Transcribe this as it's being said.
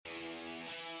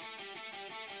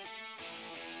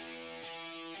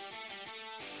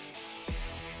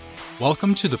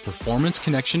Welcome to the Performance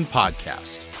Connection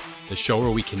Podcast, the show where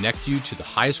we connect you to the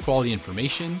highest quality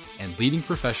information and leading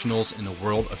professionals in the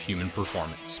world of human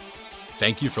performance.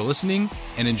 Thank you for listening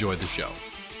and enjoy the show.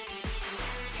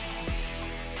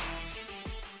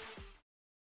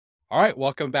 All right,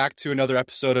 welcome back to another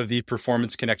episode of the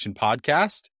Performance Connection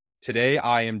Podcast. Today,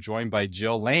 I am joined by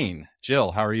Jill Lane.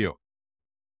 Jill, how are you?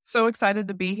 So excited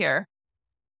to be here.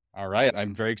 All right,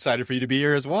 I'm very excited for you to be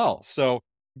here as well. So,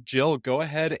 Jill, go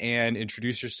ahead and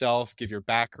introduce yourself, give your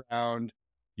background,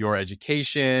 your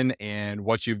education, and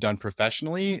what you've done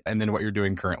professionally, and then what you're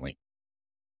doing currently.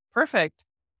 Perfect.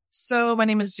 So my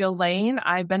name is Jill Lane.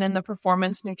 I've been in the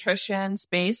performance nutrition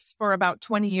space for about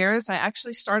 20 years. I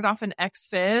actually started off in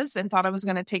ex-phys and thought I was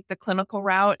going to take the clinical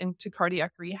route into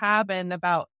cardiac rehab. And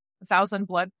about 1,000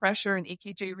 blood pressure and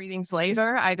EKG readings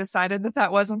later, I decided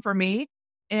that wasn't for me.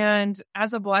 And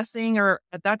as a blessing, or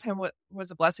at that time, what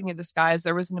was a blessing in disguise,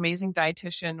 there was an amazing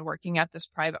dietitian working at this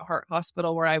private heart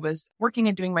hospital where I was working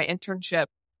and doing my internship.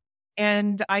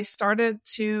 And I started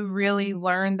to really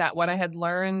learn that what I had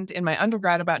learned in my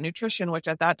undergrad about nutrition, which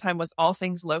at that time was all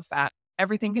things low fat,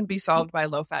 everything can be solved by a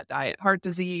low fat diet, heart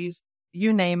disease,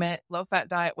 you name it, low fat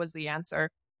diet was the answer.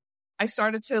 I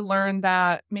started to learn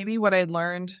that maybe what I had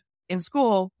learned in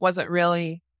school wasn't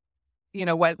really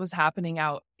what was happening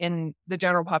out in the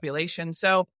general population.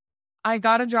 So I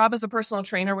got a job as a personal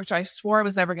trainer, which I swore I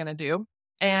was never going to do.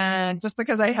 And just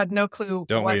because I had no clue.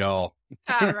 Don't we all?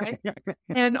 Right.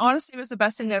 And honestly, it was the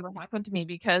best thing that ever happened to me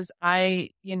because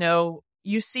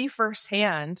you see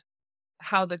firsthand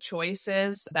how the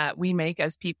choices that we make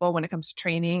as people when it comes to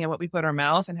training and what we put in our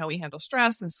mouth and how we handle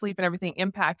stress and sleep and everything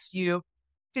impacts you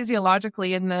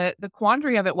physiologically. And the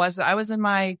quandary of it was that I was in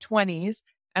my 20s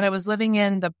and I was living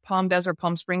in the Palm Desert,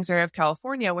 Palm Springs area of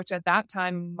California, which at that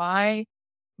time, my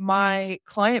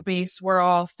client base were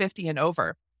all 50 and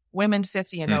over, women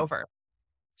 50 and over.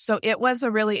 So it was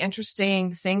a really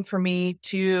interesting thing for me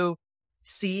to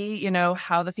see,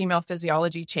 how the female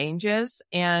physiology changes.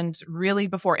 And really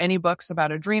before any books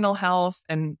about adrenal health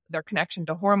and their connection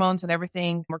to hormones and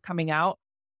everything were coming out,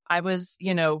 I was,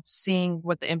 seeing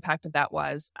what the impact of that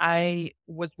was. I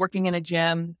was working in a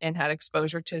gym and had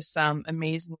exposure to some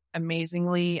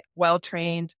amazingly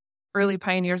well-trained early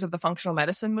pioneers of the functional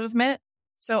medicine movement.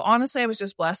 So honestly, I was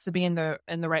just blessed to be in the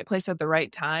right place at the right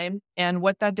time. And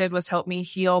what that did was help me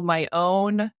heal my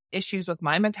own issues with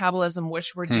my metabolism,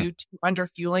 which were due to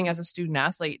underfueling as a student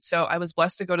athlete. So I was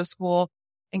blessed to go to school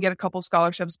and get a couple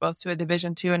scholarships, both to a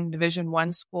Division II and Division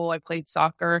I school. I played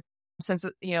soccer since,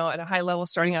 at a high level,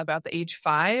 starting at about the age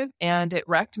 5, and it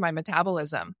wrecked my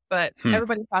metabolism. But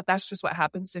everybody thought that's just what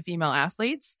happens to female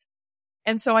athletes.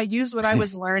 And so I used what I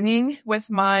was learning with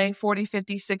my 40,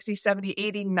 50, 60, 70,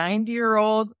 80,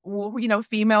 90-year-old,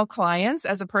 female clients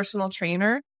as a personal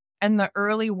trainer, and the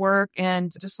early work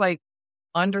and just like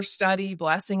understudy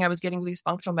blessing I was getting these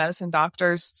functional medicine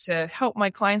doctors to help my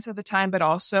clients at the time, but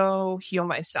also heal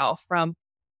myself from,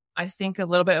 I think, a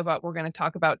little bit of what we're going to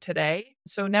talk about today.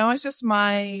 So now it's just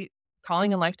my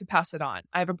calling in life to pass it on.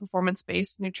 I have a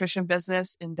performance-based nutrition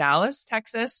business in Dallas,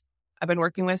 Texas. I've been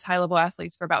working with high-level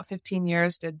athletes for about 15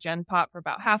 years, did Gen Pop for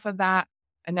about half of that,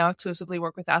 and now exclusively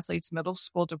work with athletes middle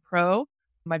school to pro.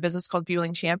 My business is called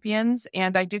Fueling Champions,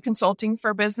 and I do consulting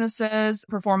for businesses,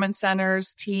 performance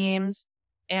centers, teams,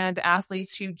 and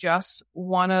athletes who just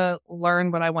want to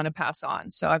learn what I want to pass on.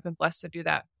 So I've been blessed to do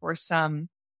that for some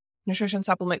nutrition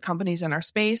supplement companies in our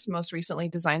space, most recently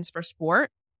Designs for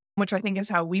Sport, which I think is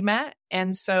how we met.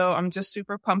 And so I'm just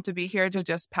super pumped to be here to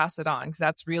just pass it on because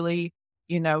that's really,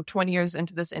 20 years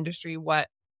into this industry, what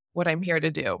I'm here to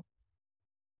do.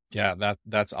 Yeah,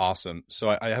 that's awesome.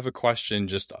 So I have a question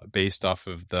just based off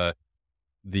of the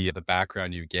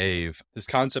background you gave. This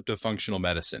concept of functional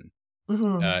medicine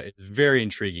is very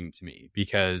intriguing to me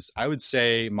because I would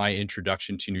say my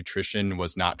introduction to nutrition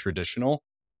was not traditional.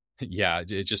 Yeah,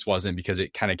 it just wasn't because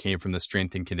it kind of came from the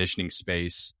strength and conditioning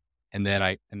space. And then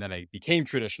I became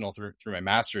traditional through my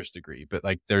master's degree. But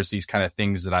like there's these kind of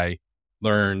things that I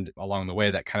learned along the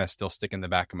way that kind of still stick in the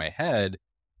back of my head.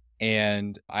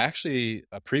 And I actually,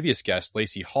 a previous guest,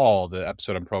 Lacey Hall, the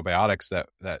episode on probiotics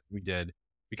that we did,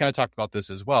 we kind of talked about this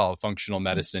as well, functional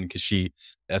medicine, because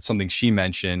that's something she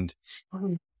mentioned,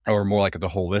 or more like the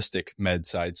holistic med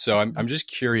side. So I'm just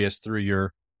curious through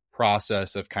your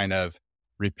process of kind of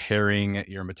repairing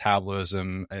your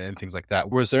metabolism and things like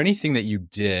that. Was there anything that you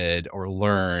did or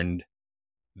learned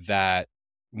that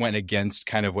went against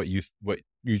kind of what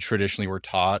you traditionally were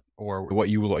taught, or what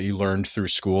you learned through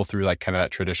school, through like kind of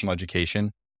that traditional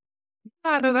education?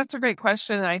 Yeah, no, that's a great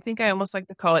question. I think I almost like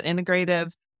to call it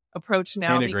integrative approach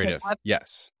now. Integrative.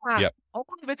 Yes. Yep.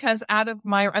 Only because out of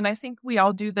and I think we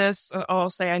all do this. I'll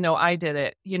say, I know I did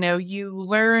it. You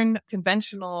learn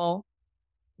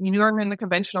in the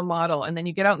conventional model, and then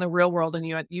you get out in the real world and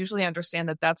you usually understand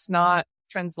that that's not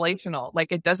translational.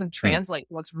 Like, it doesn't translate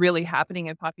what's really happening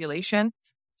in population.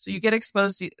 So you get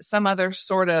exposed to some other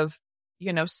sort of,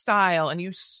 style, and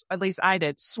at least I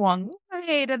did, swung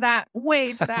way to that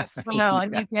style,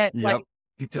 and you get like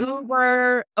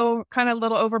kind of a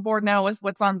little overboard now is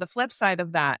what's on the flip side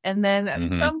of that. And then at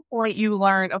some point you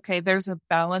learn, okay, there's a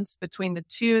balance between the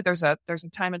two. There's a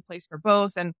time and place for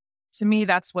both. And to me,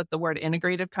 that's what the word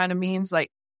integrative kind of means.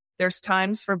 Like, there's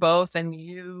times for both. And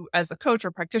you, as a coach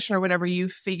or practitioner, whatever, you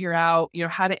figure out,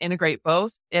 how to integrate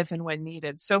both if and when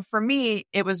needed. So for me,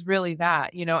 it was really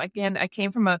that, again, I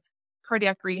came from a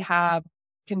cardiac rehab,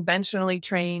 conventionally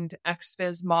trained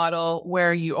ex-phys model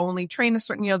where you only train a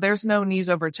certain, there's no knees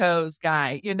over toes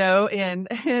guy, in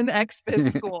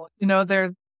ex-phys school,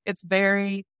 it's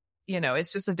very,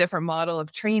 it's just a different model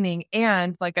of training.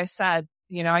 And like I said,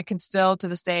 I can still to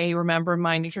this day remember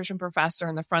my nutrition professor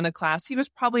in the front of class. He was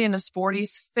probably in his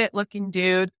 40s, fit looking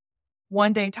dude,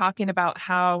 one day talking about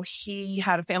how he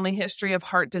had a family history of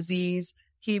heart disease.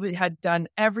 He had done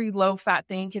every low fat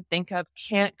thing he could think of,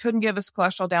 couldn't give his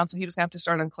cholesterol down. So he was going to have to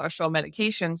start on cholesterol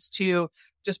medications to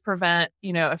just prevent,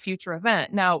 a future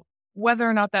event. Now, whether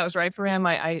or not that was right for him,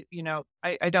 I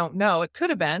don't know. It could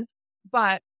have been.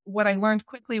 But what I learned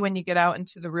quickly when you get out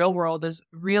into the real world is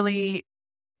really,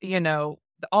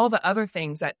 all the other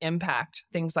things that impact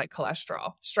things like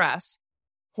cholesterol, stress,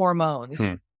 hormones,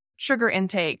 sugar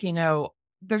intake,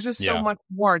 there's just so much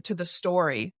more to the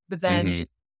story. But then,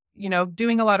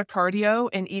 doing a lot of cardio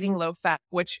and eating low fat,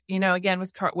 which, again,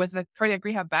 with the cardiac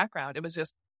rehab background, it was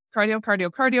just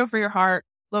cardio for your heart,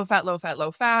 low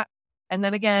fat. And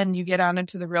then again, you get out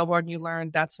into the real world and you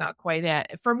learn that's not quite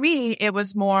it. For me, it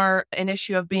was more an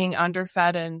issue of being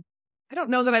underfed, and I don't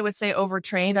know that I would say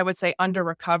overtrained. I would say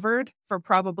under-recovered for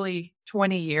probably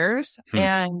 20 years.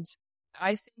 And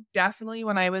I think definitely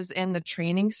when I was in the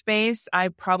training space, I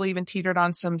probably even teetered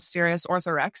on some serious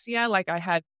orthorexia. Like, I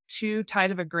had too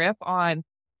tight of a grip on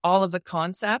all of the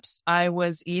concepts I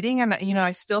was eating. And,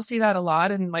 I still see that a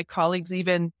lot in my colleagues,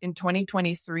 even in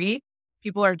 2023.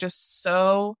 People are just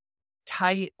so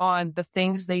tight on the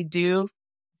things they do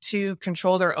to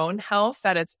control their own health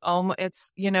that it's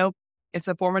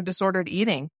a form of disordered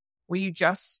eating where you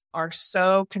just are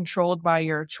so controlled by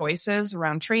your choices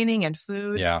around training and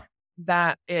food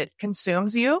that it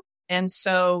consumes you. And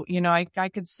so, I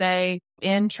could say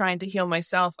in trying to heal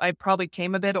myself, I probably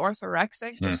became a bit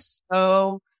orthorexic, just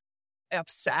so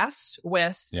obsessed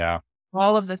with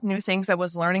all of the new things I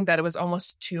was learning that it was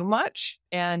almost too much.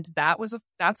 And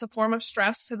that's a form of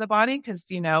stress to the body because,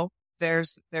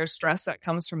 there's stress that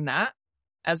comes from that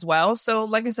as well. So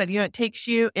like I said, it takes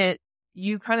you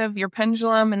your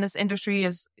pendulum in this industry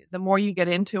is the more you get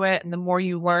into it and the more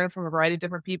you learn from a variety of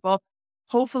different people,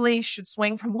 hopefully should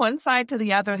swing from one side to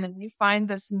the other. And then you find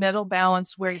this middle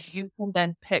balance where you can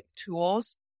then pick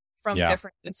tools from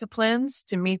different disciplines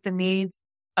to meet the needs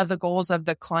of the goals of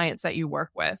the clients that you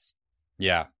work with.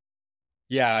 Yeah.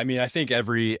 Yeah. I mean, I think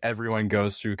everyone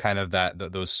goes through kind of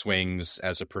those swings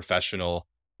as a professional.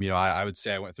 I would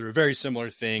say I went through a very similar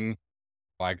thing.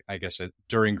 I guess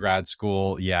during grad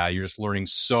school, you're just learning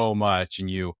so much and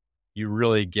you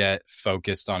really get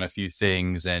focused on a few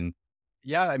things. And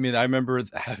I remember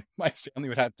my family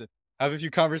would have to have a few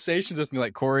conversations with me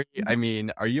like, Corey,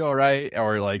 are you all right?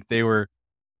 Or like they were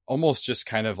almost just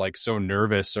kind of like so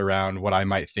nervous around what I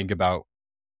might think about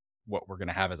what we're going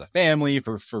to have as a family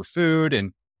for food.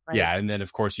 And and then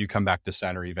of course you come back to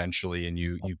center eventually and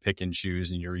you pick and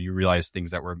choose and you realize things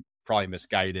that were probably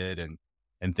misguided and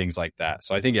things like that.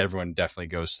 So I think everyone definitely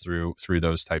goes through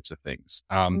those types of things.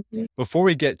 Before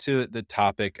we get to the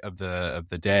topic of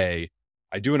the day,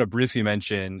 I do want to briefly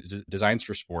mention Designs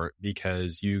for Sport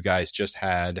because you guys just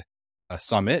had a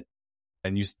summit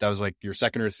and that was like your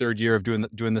second or third year of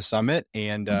doing the summit.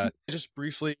 And just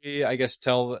briefly, I guess,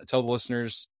 tell the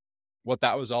listeners what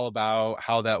that was all about,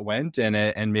 how that went,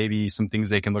 and maybe some things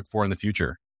they can look for in the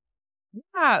future.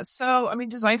 Yeah. So,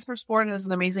 Designs for Sport is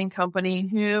an amazing company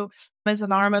who is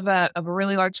an arm of a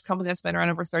really large company that's been around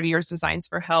over 30 years, Designs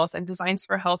for Health. And Designs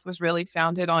for Health was really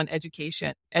founded on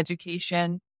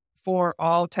education for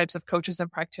all types of coaches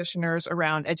and practitioners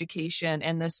around education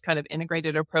and this kind of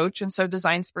integrated approach. And so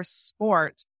Designs for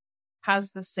Sport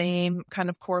has the same kind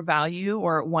of core value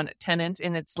or one tenet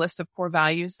in its list of core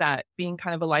values, that being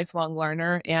kind of a lifelong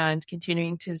learner and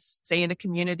continuing to stay in a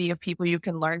community of people you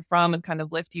can learn from and kind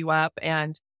of lift you up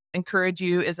and encourage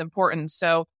you is important.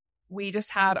 So we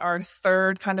just had our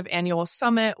third kind of annual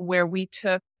summit where we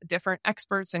took different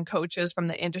experts and coaches from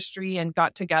the industry and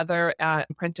got together at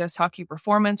Apprentice Hockey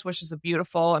Performance, which is a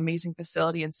beautiful, amazing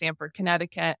facility in Stamford,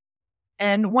 Connecticut.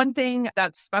 And one thing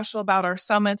that's special about our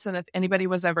summits, and if anybody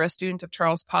was ever a student of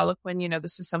Charles Poliquin,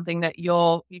 this is something that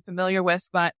you'll be familiar with,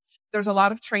 but there's a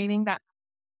lot of training, a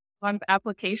lot of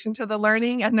application to the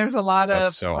learning, and there's a lot That's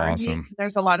of so learning. awesome.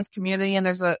 There's a lot of community, and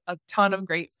there's a ton of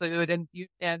great food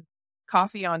and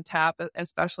coffee on tap,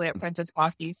 especially at Apprentice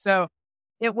Hockey. So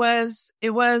it was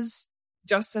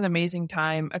just an amazing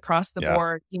time across the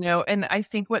board, and I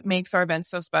think what makes our events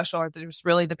so special are there's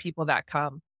really the people that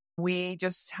come. We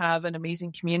just have an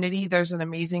amazing community. There's an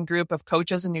amazing group of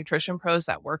coaches and nutrition pros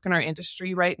that work in our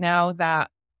industry right now that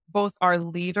both are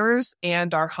leaders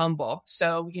and are humble.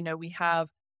 So, we have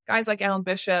guys like Alan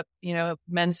Bishop,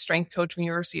 men's strength coach from the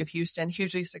University of Houston,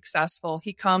 hugely successful.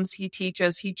 He comes, he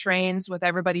teaches, he trains with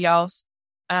everybody else,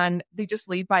 and they just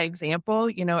lead by example.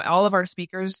 All of our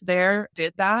speakers there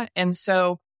did that. And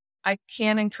so I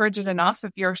can't encourage it enough.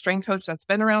 If you're a strength coach that's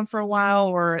been around for a while,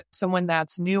 or someone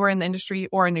that's newer in the industry,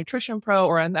 or a nutrition pro,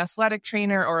 or an athletic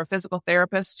trainer, or a physical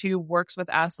therapist who works with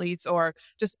athletes or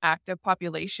just active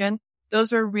population,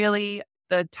 those are really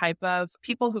the type of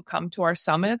people who come to our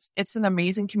summits. It's an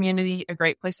amazing community, a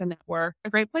great place to network, a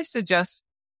great place to just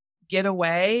get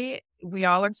away. We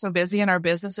all are so busy in our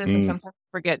businesses and sometimes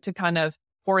forget to kind of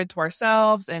pour into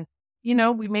ourselves. And,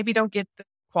 we maybe don't get the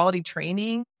quality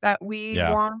training that we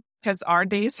want because our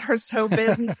days are so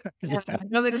busy. I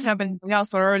know they just have anything else,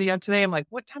 but already on today, I'm like,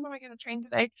 what time am I going to train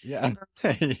today? Yeah.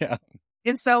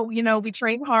 And so, we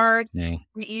train hard, we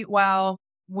eat well,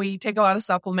 we take a lot of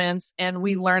supplements, and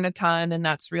we learn a ton. And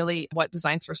that's really what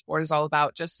Designs for Sport is all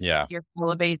about. Just here to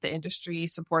elevate the industry,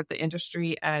 support the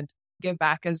industry, and give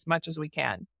back as much as we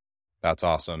can. That's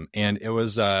awesome. And it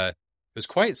was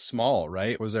quite small,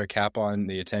 right? Was there a cap on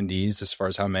the attendees as far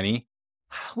as how many?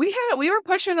 We were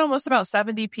pushing almost about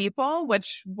 70 people,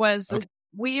 which was,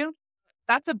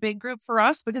 that's a big group for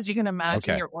us because you can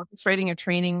imagine you're orchestrating a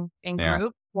training in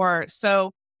group.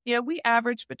 So, we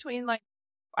averaged between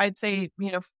I'd say,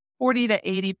 40 to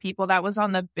 80 people. That was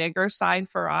on the bigger side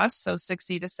for us. So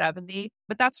 60 to 70,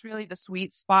 but that's really the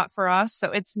sweet spot for us.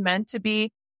 So it's meant to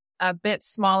be a bit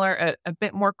smaller, a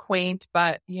bit more quaint,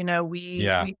 but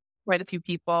we quite a few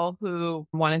people who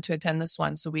wanted to attend this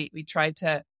one. So we tried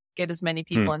to get as many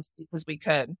people in as we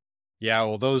could. Yeah,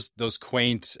 well, those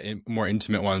quaint, more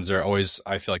intimate ones are always,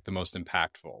 I feel like, the most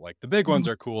impactful. Like the big ones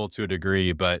are cool to a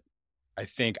degree, but I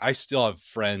think I still have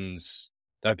friends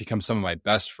that have become some of my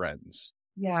best friends.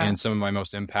 Yeah. And some of my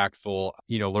most impactful,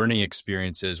 learning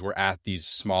experiences were at these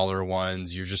smaller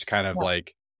ones. You're just kind of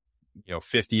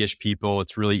 50-ish people.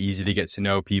 It's really easy to get to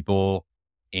know people,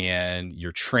 and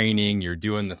you're training, you're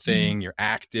doing the thing, you're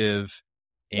active.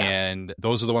 And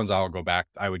those are the ones I would go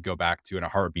back to in a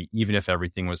heartbeat, even if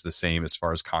everything was the same as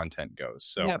far as content goes.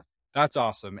 So that's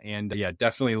awesome. And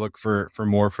definitely look for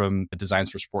more from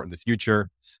Designs for Sport in the future.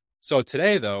 So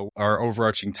today, though, our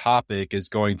overarching topic is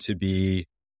going to be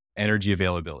energy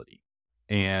availability.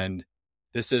 And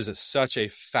this is such a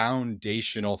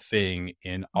foundational thing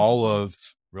in all of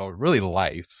really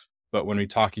life. But when we're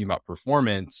talking about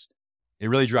performance, it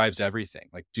really drives everything.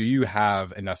 Like, do you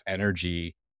have enough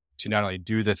energy to not only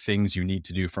do the things you need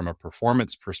to do from a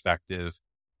performance perspective,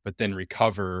 but then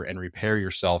recover and repair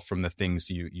yourself from the things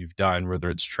you've done,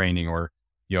 whether it's training or,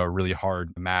 a really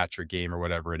hard match or game or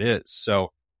whatever it is.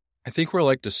 So I think where I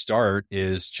like to start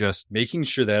is just making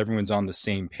sure that everyone's on the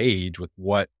same page with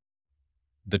what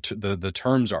the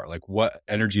terms are, like what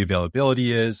energy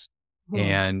availability is.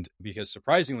 And because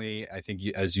surprisingly, I think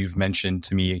as you've mentioned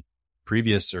to me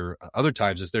previous or other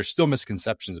times, is there's still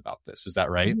misconceptions about this. Is that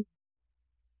right?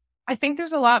 I think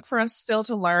there's a lot for us still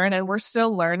to learn, and we're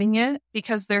still learning it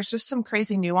because there's just some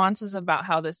crazy nuances about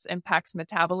how this impacts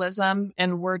metabolism.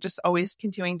 And we're just always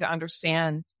continuing to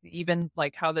understand even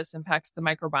how this impacts the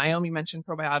microbiome. You mentioned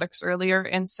probiotics earlier.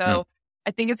 And so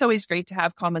I think it's always great to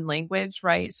have common language,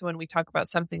 right? So when we talk about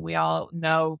something, we all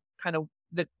know kind of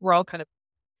that we're all kind of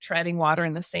treading water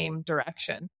in the same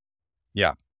direction.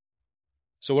 Yeah.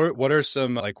 So what are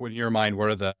some, in your mind, what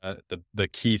are the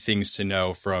key things to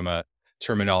know from a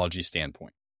terminology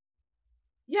standpoint?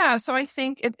 Yeah, so I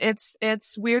think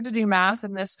it's weird to do math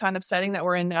in this kind of setting that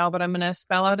we're in now, but I'm going to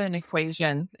spell out an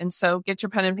equation. And so get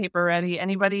your pen and paper ready.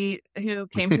 Anybody who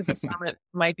came to the summit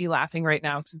might be laughing right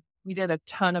now. We did a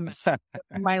ton of math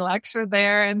in my lecture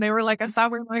there, and they were like, I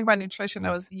thought we were learning about nutrition.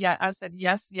 I said,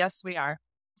 yes, we are.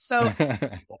 So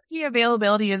energy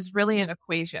availability is really an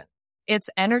equation. It's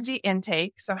energy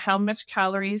intake. So how much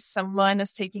calories someone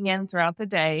is taking in throughout the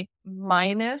day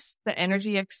minus the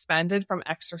energy expended from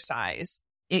exercise.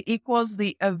 It equals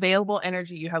the available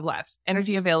energy you have left,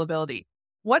 energy availability.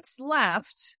 What's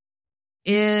left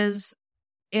is,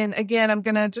 and again, I'm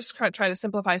going to just try to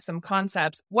simplify some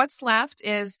concepts. What's left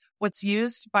is what's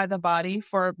used by the body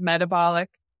for metabolic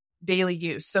daily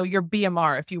use. So your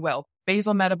BMR, if you will,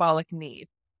 basal metabolic need.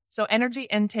 So energy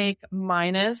intake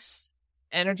minus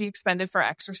energy expended for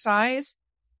exercise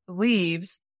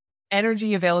leaves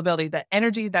energy availability, the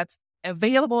energy that's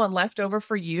available and left over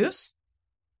for use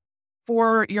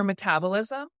for your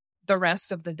metabolism the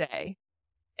rest of the day.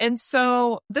 And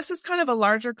so this is kind of a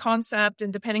larger concept,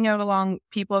 and depending on how long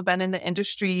people have been in the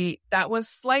industry, that was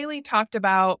slightly talked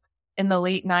about in the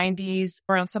late 90s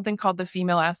around something called the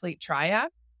female athlete triad.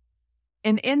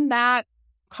 And in that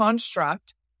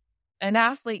construct, an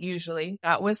athlete usually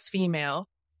that was female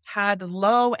had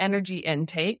low energy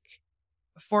intake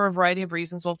for a variety of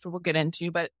reasons, which we'll get into.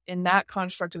 But in that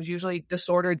construct, it was usually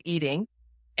disordered eating.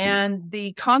 And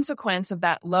the consequence of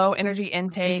that low energy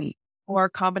intake or a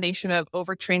combination of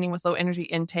overtraining with low energy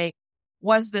intake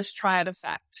was this triad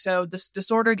effect. So this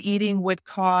disordered eating would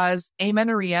cause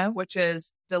amenorrhea, which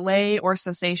is delay or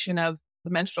cessation of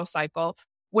the menstrual cycle,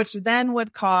 which then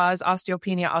would cause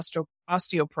osteopenia,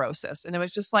 osteoporosis. And it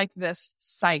was just like this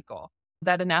cycle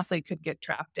that an athlete could get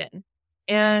trapped in.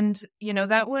 And,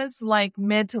 that was like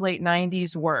mid to late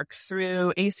 90s work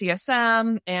through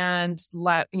ACSM and,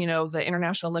 the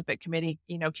International Olympic Committee,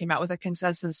 came out with a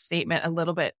consensus statement a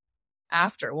little bit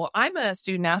after. Well, I'm a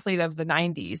student athlete of the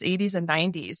 90s, 80s and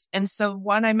 90s. And so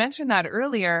when I mentioned that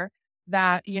earlier,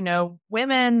 that,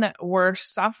 women were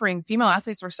suffering, female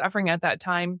athletes were suffering at that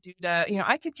time due to,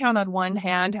 I could count on one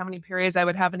hand how many periods I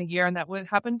would have in a year. And that would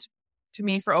happen to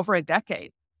me for over a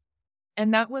decade.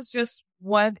 And that was just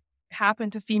what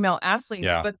happened to female athletes.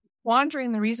 Yeah. But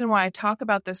wondering, the reason why I talk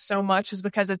about this so much is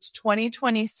because it's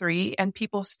 2023 and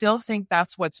people still think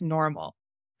that's what's normal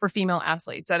for female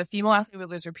athletes, that a female athlete would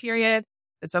lose her period.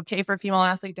 It's okay for a female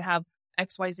athlete to have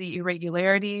XYZ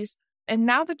irregularities. And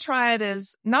now the triad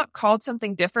is not called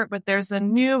something different, but there's a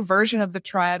new version of the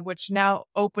triad, which now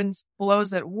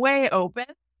blows it way open.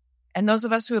 And those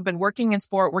of us who have been working in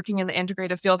sport, working in the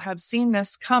integrative field have seen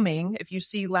this coming. If you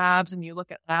see labs and you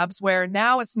look at labs where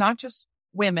now it's not just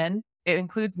women, it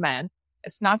includes men.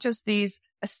 It's not just these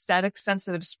aesthetic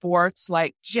sensitive sports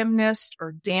like gymnasts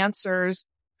or dancers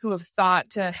who have thought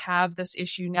to have this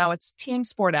issue. Now it's team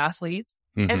sport athletes.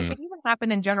 Mm-hmm. And it can even happen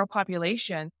in general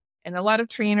population. And a lot of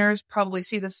trainers probably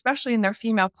see this, especially in their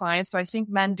female clients, but I think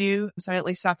men do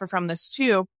silently suffer from this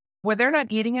too, where they're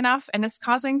not eating enough and it's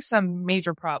causing some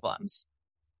major problems.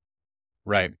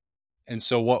 Right. And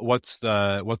so what's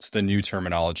the new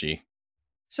terminology?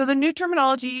 So the new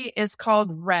terminology is called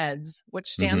REDS,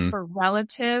 which stands for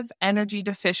Relative Energy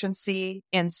Deficiency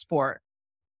in Sport.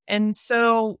 And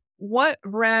so what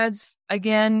REDS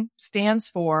again stands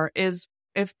for is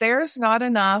if there's not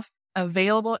enough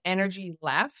available energy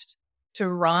left to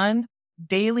run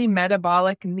daily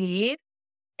metabolic need,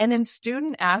 and in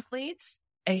student athletes,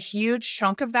 a huge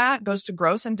chunk of that goes to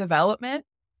growth and development,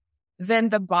 then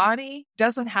the body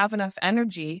doesn't have enough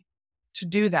energy to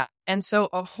do that. And so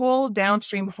a whole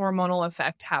downstream hormonal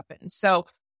effect happens. So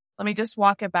let me just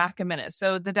walk it back a minute.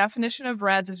 So the definition of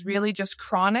REDS is really just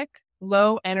chronic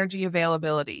low energy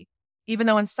availability. Even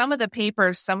though in some of the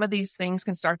papers, some of these things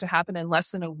can start to happen in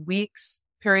less than a week's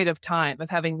period of time of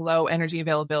having low energy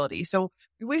availability. So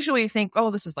we usually think,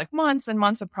 oh, this is like months and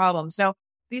months of problems. No,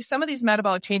 some of these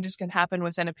metabolic changes can happen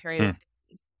within a period of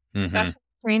days. Especially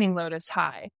training load is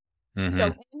high. So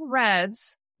in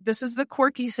REDS, this is the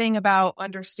quirky thing about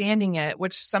understanding it,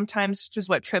 which sometimes is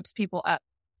what trips people up.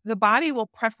 The body will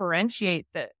preferentiate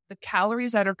the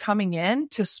calories that are coming in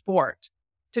to sport,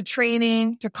 to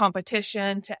training, to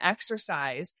competition, to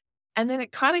exercise. And then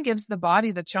it kind of gives the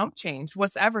body the chump change,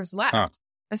 whatever's left.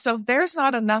 And so if there's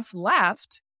not enough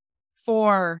left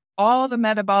for all the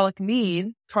metabolic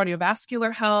need,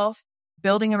 cardiovascular health,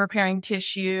 building and repairing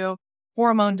tissue,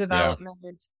 hormone development,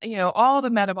 all the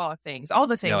metabolic things, all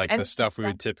the things. Yeah, like the stuff we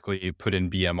would typically put in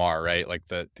BMR, right? Like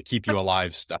the keep you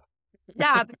alive stuff.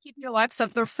 Yeah, the keep you alive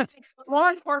stuff. The more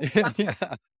important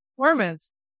stuff,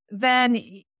 hormones. Then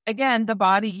again, the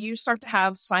body, you start to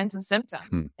have signs and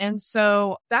symptoms. And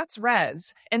so that's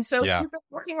REDS. And so if you've been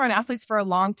working around athletes for a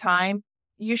long time,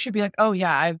 you should be like, oh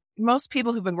yeah, most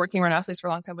people who've been working around athletes for a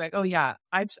long time be like, oh yeah,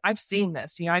 I've seen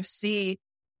this. I've seen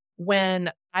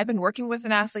when I've been working with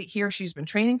an athlete, he or she's been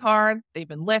training hard, they've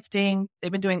been lifting,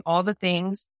 they've been doing all the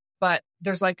things, but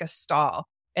there's like a stall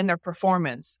in their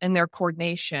performance and their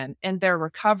coordination and their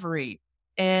recovery.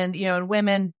 And, in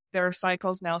women, their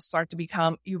cycles now start to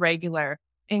become irregular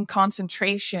in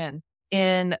concentration,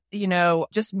 in,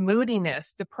 just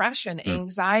moodiness, depression,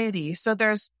 anxiety. So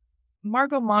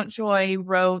Margot Montjoy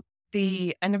wrote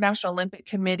the International Olympic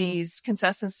Committee's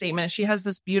consensus statement. She has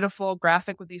this beautiful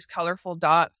graphic with these colorful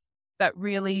dots that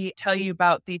really tell you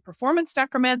about the performance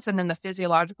decrements and then the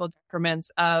physiological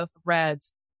decrements of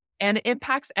RED-S. And it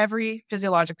impacts every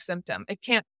physiologic symptom. It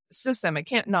can't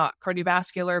not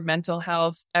cardiovascular, mental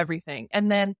health, everything.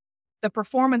 And then the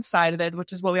performance side of it,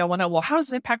 which is what we all want to know. Well, how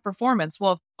does it impact performance?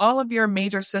 Well, if all of your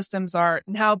major systems are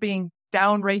now being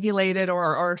down-regulated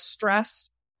or stressed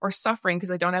or suffering because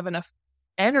they don't have enough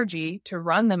energy to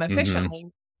run them efficiently,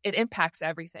 it impacts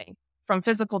everything from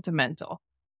physical to mental.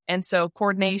 And so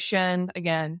coordination,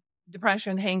 again,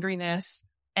 depression, hangriness,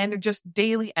 and just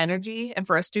daily energy. And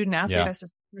for a student athlete that's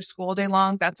through school day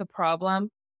long, that's a problem.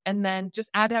 And then just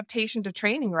adaptation to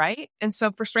training, right? And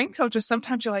so for strength coaches,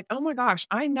 sometimes you're like, oh my gosh,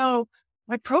 I know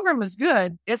my program is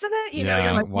good, isn't it?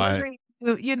 You're like, wondering,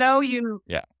 you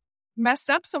messed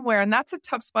up somewhere. And that's a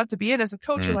tough spot to be in as a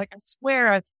coach. You're like, I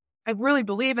swear, I really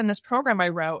believe in this program I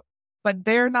wrote, but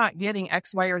they're not getting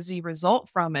X, Y, or Z result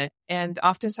from it. And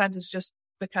oftentimes it's just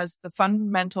because the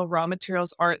fundamental raw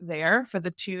materials aren't there for the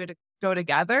two to go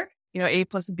together. A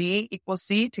plus B equals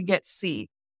C to get C.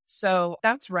 So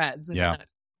that's RED-S.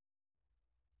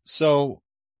 So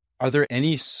are there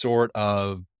any sort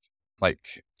of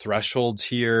thresholds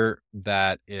here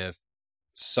that if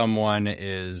someone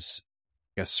has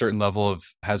a certain level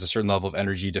of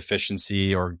energy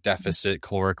deficiency or deficit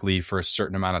calorically for a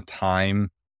certain amount of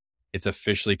time, it's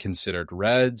officially considered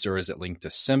RED-S, or is it linked to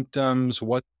symptoms?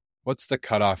 What's the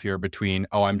cutoff here between,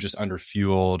 I'm just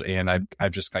underfueled and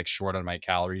I've just short on my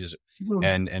calories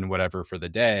and whatever for the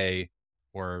day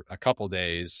or a couple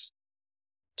days,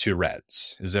 to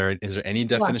RED-S? Is there any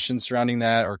definition surrounding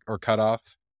that or cutoff?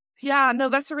 Yeah, no,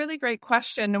 that's a really great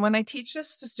question. And when I teach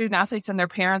this to student athletes and their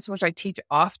parents, which I teach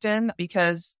often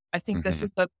because I think this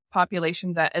is the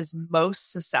population that is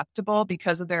most susceptible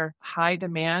because of their high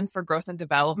demand for growth and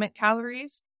development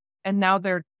calories. And now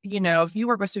they're, if you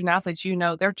work with student athletes,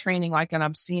 they're training like an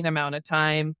obscene amount of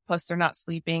time, plus they're not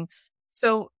sleeping.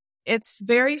 So it's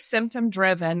very symptom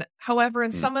driven. However,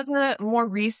 in some of the more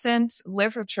recent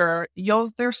literature,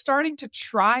 they're starting to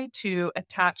try to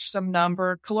attach some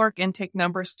caloric intake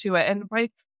numbers to it. And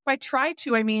by try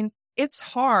to, I mean, it's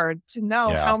hard to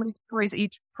know how many calories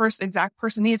each exact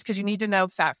person needs, because you need to know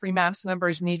fat-free mass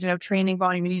numbers, you need to know training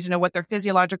volume, you need to know what their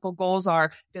physiological goals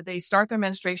are. Did they start their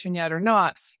menstruation yet or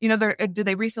not? Did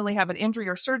they recently have an injury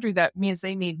or surgery that means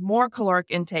they need more caloric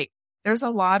intake? There's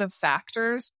a lot of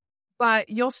factors. But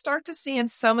you'll start to see in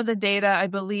some of the data, I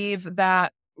believe,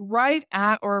 that right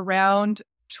at or around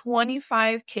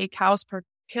 25 kcal per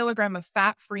kilogram of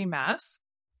fat-free mass,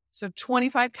 so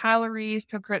 25 calories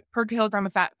per kilogram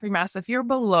of fat-free mass, if you're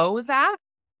below that,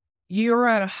 you're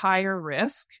at a higher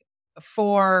risk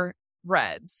for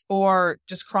RED-S or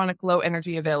just chronic low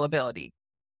energy availability.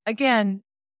 Again,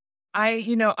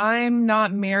 I'm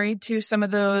not married to some of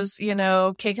those,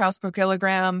 kcals per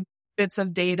kilogram bits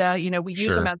of data. We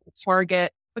use them as a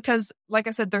target because, like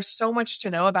I said, there's so much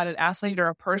to know about an athlete or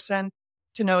a person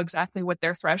to know exactly what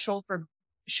their threshold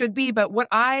should be. But what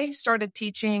I started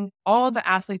teaching all the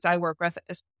athletes I work with,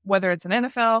 whether it's an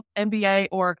NFL, NBA,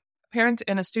 or a parent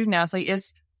and a student athlete,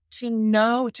 is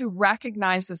to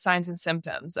recognize the signs and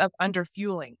symptoms of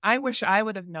underfueling. I wish I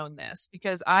would have known this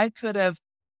because I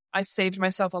saved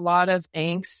myself a lot of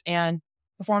angst and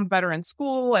performed better in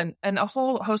school and a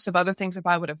whole host of other things if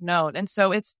I would have known. And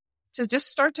so it's to just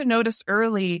start to notice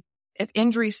early if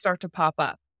injuries start to pop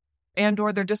up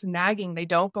or they're just nagging, they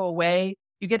don't go away.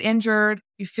 You get injured,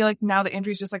 you feel like now the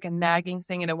injury is just like a nagging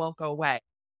thing and it won't go away.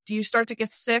 Do you start to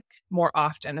get sick more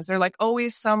often? Is there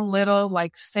always some little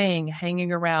thing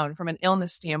hanging around from an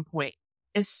illness standpoint?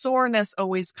 Is soreness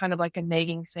always kind of like a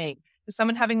nagging thing? Is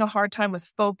someone having a hard time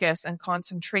with focus and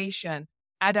concentration?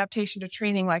 Adaptation to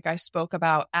training, like I spoke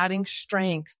about, adding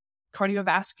strength,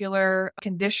 cardiovascular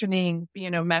conditioning,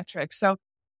 metrics. So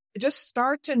just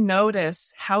start to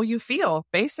notice how you feel,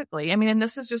 basically. I mean, and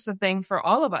this is just a thing for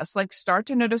all of us, start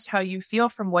to notice how you feel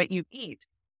from what you eat.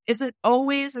 Is it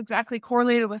always exactly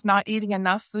correlated with not eating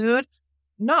enough food?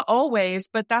 Not always,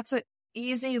 but that's an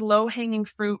easy, low-hanging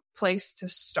fruit place to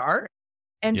start.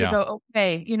 And to go,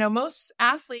 okay, most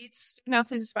athletes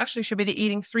especially, should be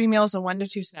eating 3 meals and 1 to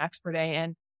 2 snacks per day.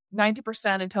 And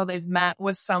 90% until they've met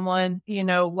with someone,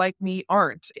 like me,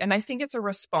 aren't. And I think it's a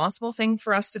responsible thing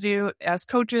for us to do as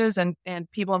coaches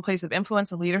and people in place of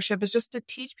influence and leadership, is just to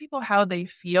teach people how they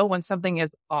feel when something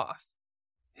is off.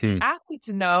 Athletes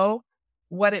know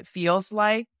what it feels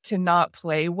like to not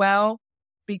play well,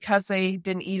 because they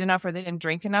didn't eat enough or they didn't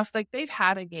drink enough. Like they've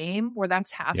had a game where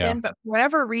that's happened, Yeah. but for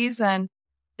whatever reason,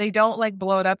 they don't like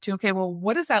blow it up to, okay, well,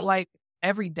 what is that like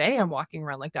every day I'm walking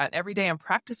around like that? Every day I'm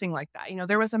practicing like that.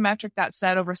 There was a metric that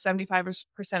said over 75%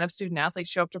 of student athletes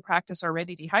show up to practice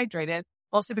already dehydrated,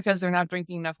 mostly because they're not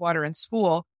drinking enough water in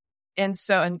school. And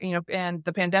so, and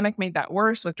the pandemic made that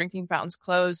worse with drinking fountains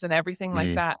closed and everything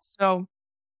like that. So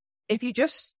if you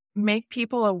just make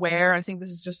people aware, I think this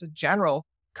is just a general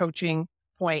coaching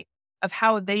point of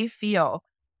how they feel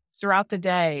throughout the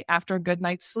day after a good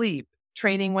night's sleep,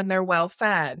 training when they're well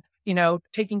fed,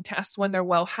 taking tests when they're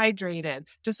well hydrated,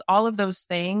 just all of those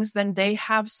things, then they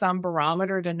have some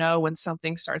barometer to know when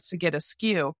something starts to get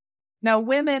askew. Now,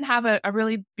 women have a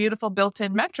really beautiful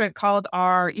built-in metric called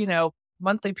our,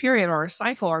 monthly period or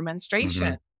cycle or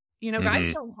menstruation.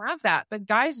 Guys don't have that, but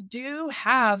guys do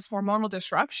have hormonal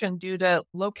disruption due to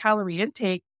low calorie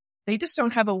intake. They just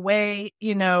don't have a way,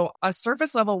 a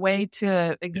surface level way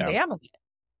to examine it.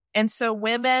 And so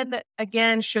women,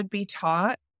 again, should be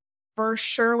taught for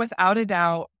sure, without a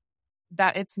doubt,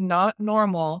 that it's not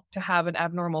normal to have an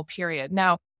abnormal period.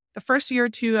 Now, the first year or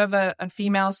two of a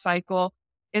female cycle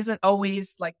isn't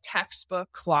always like textbook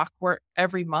clockwork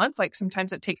every month. Like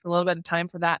sometimes it takes a little bit of time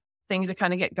for that thing to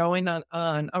kind of get going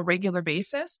on a regular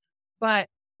basis. But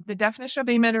the definition of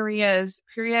amenorrhea is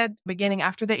period beginning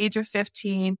after the age of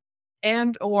 15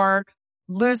 and or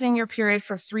losing your period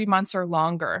for 3 months or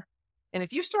longer. And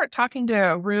if you start talking to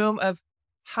a room of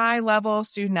high-level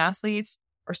student athletes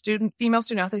or female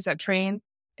student athletes that train,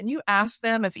 and you ask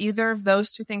them if either of those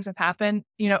two things have happened,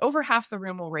 over half the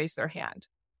room will raise their hand.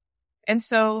 And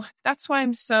so that's why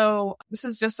this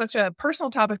is just such a personal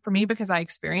topic for me because I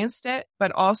experienced it,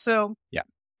 but also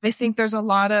I think there's a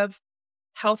lot of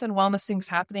health and wellness things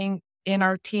happening in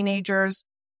our teenagers,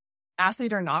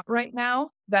 athlete or not right now,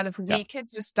 that if we could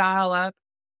just dial up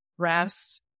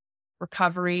rest,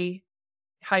 recovery,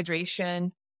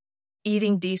 hydration,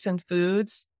 eating decent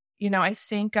foods, I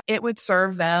think it would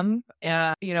serve them,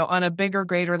 on a bigger,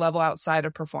 greater level outside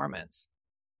of performance.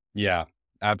 Yeah,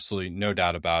 absolutely. No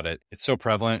doubt about it. It's so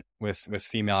prevalent with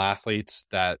female athletes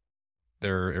that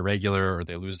they're irregular or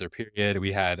they lose their period.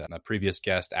 We had a previous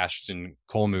guest, Ashton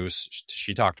Colmoose.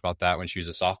 She talked about that when she was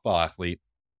a softball athlete.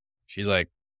 She's like,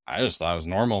 I just thought it was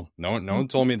normal. No one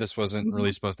told me this wasn't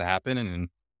really supposed to happen. And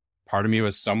part of me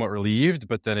was somewhat relieved,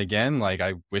 but then again, like,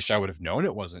 I wish I would have known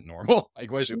it wasn't normal. I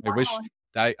wish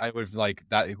that I would have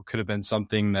that it could have been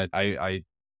something that I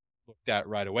looked at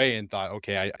right away and thought,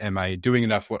 okay, am I doing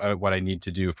enough what I need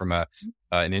to do from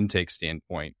an intake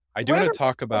standpoint? I do want to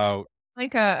talk about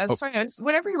like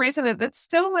whatever reason, it's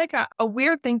still like a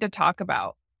weird thing to talk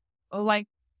about. Like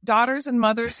daughters and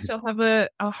mothers still have a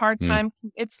hard time.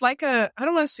 It's like I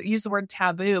don't want to use the word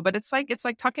taboo, but it's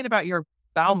like talking about your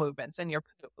bowel movements and your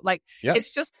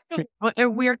it's just a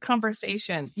weird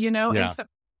conversation, And so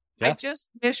I just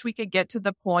wish we could get to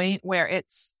the point where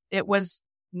it was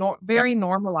very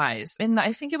normalized. And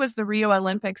I think it was the Rio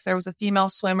Olympics. There was a female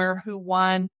swimmer who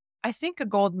won, I think, a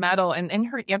gold medal. And in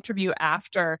her interview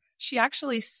after, she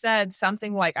actually said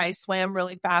something like, I swam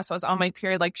really fast. I was on my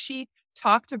period. Like she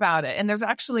talked about it. And there's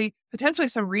actually potentially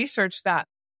some research that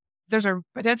there's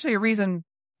potentially a reason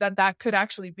that could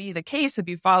actually be the case if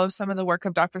you follow some of the work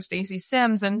of Dr. Stacy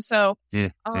Sims. And so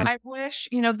I wish,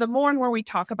 the more and more we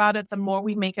talk about it, the more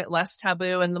we make it less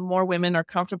taboo and the more women are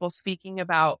comfortable speaking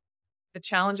about the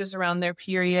challenges around their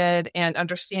period and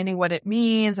understanding what it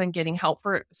means and getting help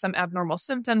for some abnormal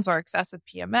symptoms or excessive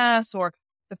PMS or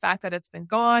the fact that it's been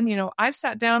gone. I've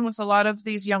sat down with a lot of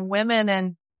these young women,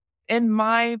 and in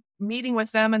my meeting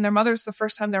with them and their mothers, the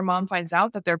first time their mom finds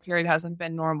out that their period hasn't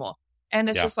been normal. And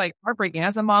it's just like heartbreaking.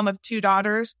 As a mom of 2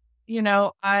 daughters,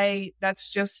 that's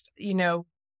just,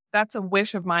 that's a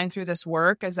wish of mine through this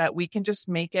work, is that we can just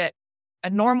make it a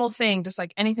normal thing, just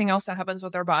like anything else that happens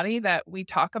with our body that we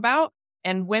talk about.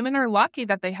 And women are lucky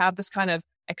that they have this kind of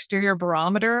exterior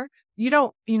barometer.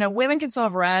 Women can still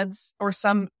have REDS or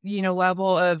some,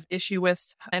 level of issue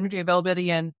with energy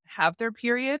availability and have their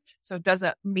period. So it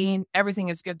doesn't mean everything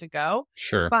is good to go.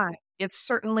 Sure. But it's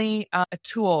certainly a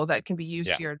tool that can be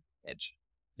used to your advantage.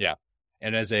 Yeah.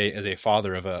 And as a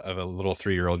father of a little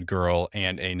 3-year-old girl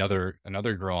and another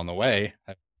girl on the way,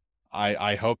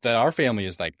 I hope that our family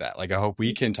is like that. Like, I hope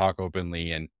we can talk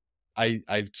openly. And I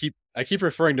keep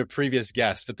referring to previous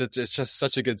guests, but it's just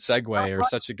such a good segue or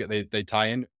such a good, they tie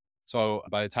in. So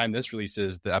by the time this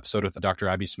releases, the episode with Dr.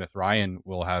 Abby Smith Ryan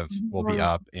will be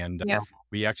up. And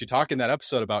we actually talk in that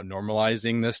episode about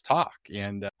normalizing this talk.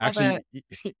 And actually,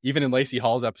 even in Lacey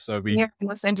Hall's episode, in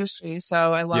this industry.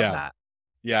 So I love that.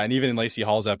 Yeah. And even in Lacey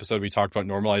Hall's episode, we talked about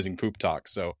normalizing poop talk.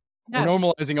 So We're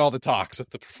normalizing all the talks at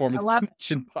the Performance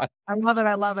Connection podcast. I love it.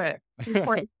 I love it. It's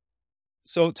important.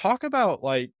 So talk about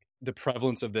like the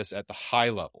prevalence of this at the high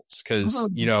levels. Cause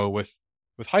you know, with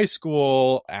high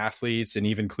school athletes and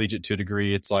even collegiate to a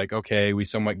degree, it's like, okay, we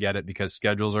somewhat get it because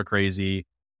schedules are crazy.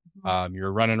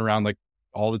 You're running around like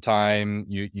all the time.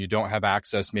 You don't have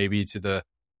access maybe to the,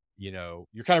 you know,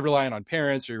 you're kind of relying on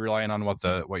parents, or you're relying on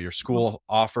what your school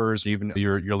offers. Even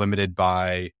you're limited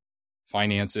by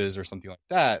finances or something like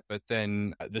that. But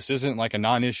then this isn't like a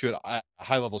non-issue at a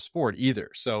high level sport either.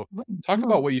 So talk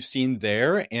about what you've seen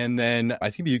there. And then I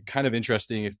think it'd be kind of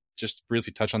interesting if just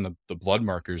briefly touch on the blood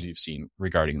markers you've seen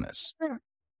regarding this.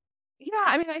 Yeah,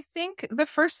 I mean, I think the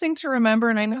first thing to remember,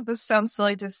 and I know this sounds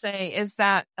silly to say, is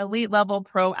that elite level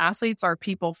pro athletes are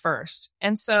people first.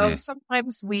 And so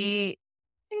sometimes we,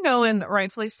 you know, and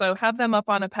rightfully so, have them up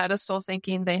on a pedestal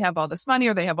thinking they have all this money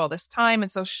or they have all this time.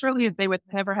 And so surely they would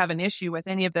never have an issue with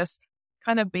any of this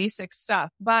kind of basic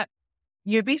stuff. But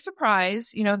you'd be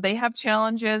surprised, you know, they have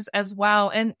challenges as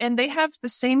well. And they have the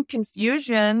same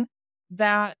confusion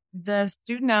that the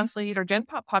student athlete or Gen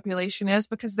Pop population is,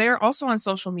 because they're also on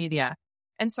social media.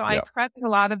 And so I credit a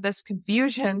lot of this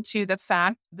confusion to the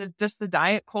fact that just the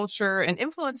diet culture and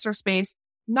influencer space.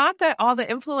 Not that all the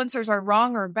influencers are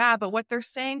wrong or bad, but what they're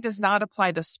saying does not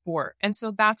apply to sport. And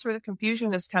so that's where the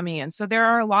confusion is coming in. So there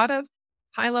are a lot of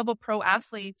high-level pro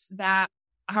athletes that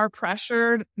are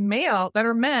pressured, that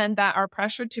are men that are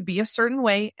pressured to be a certain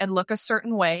way and look a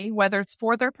certain way, whether it's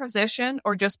for their position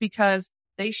or just because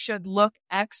they should look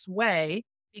X way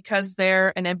because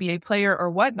they're an NBA player or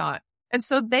whatnot. And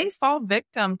so they fall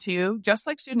victim to, just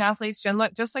like student athletes,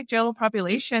 just like general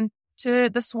population, to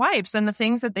the swipes and the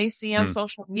things that they see on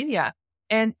social media.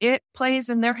 And it plays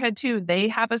in their head too. They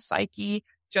have a psyche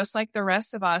just like the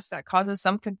rest of us that causes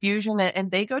some confusion, and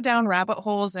they go down rabbit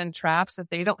holes and traps if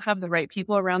they don't have the right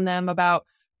people around them about,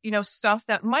 you know, stuff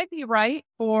that might be right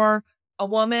for a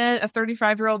woman, a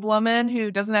 35-year-old woman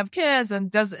who doesn't have kids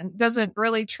and doesn't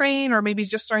really train, or maybe is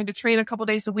just starting to train a couple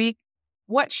days a week.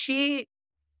 What she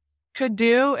could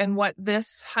do and what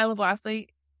this high-level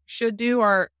athlete should do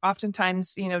are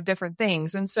oftentimes, you know, different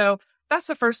things. And so that's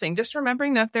the first thing, just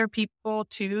remembering that there are people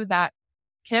too that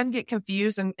can get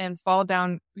confused and fall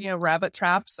down, you know, rabbit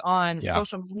traps on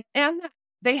social media, and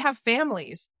they have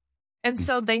families. And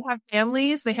so they have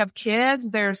families, they have kids,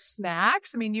 there's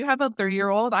snacks. I mean, you have a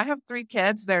 30-year-old, I have 3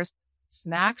 kids. There's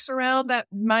snacks around that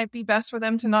might be best for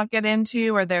them to not get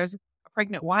into, or there's a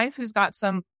pregnant wife who's got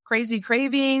some crazy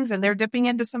cravings and they're dipping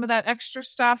into some of that extra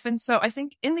stuff. And so I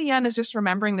think in the end is just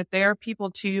remembering that there are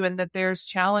people too, and that there's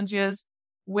challenges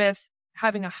with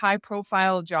having a high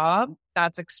profile job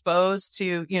that's exposed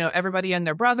to, you know, everybody and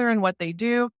their brother and what they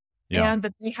do. And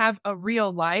that they have a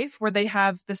real life where they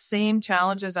have the same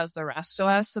challenges as the rest of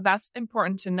us. So that's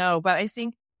important to know. But I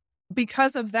think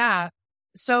because of that,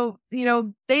 so, you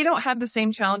know, they don't have the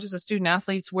same challenges as student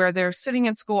athletes where they're sitting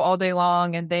in school all day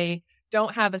long and they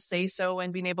don't have a say-so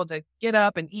in being able to get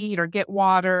up and eat or get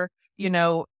water, you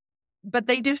know, but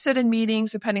they do sit in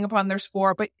meetings depending upon their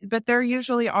sport. But there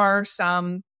usually are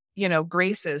some, you know,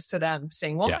 graces to them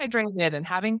saying, well, hydrated and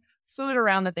having food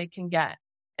around that they can get.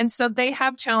 And so they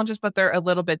have challenges, but they're a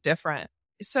little bit different.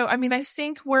 So, I mean, I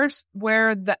think where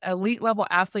the elite level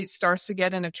athlete starts to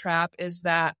get in a trap is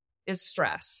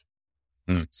stress.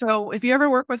 So if you ever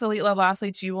work with elite level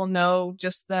athletes, you will know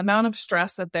just the amount of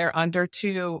stress that they're under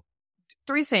to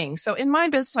 3 things. So in my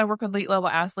business, I work with elite level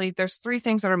athlete. There's 3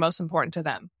 things that are most important to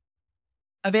them.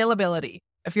 Availability.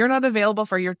 If you're not available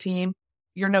for your team,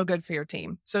 you're no good for your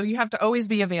team. So you have to always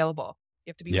be available.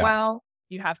 You have to be well.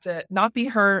 You have to not be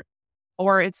hurt,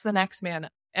 or it's the next man.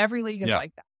 Every league is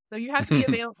like that. So you have to be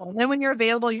available. And then when you're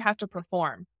available, you have to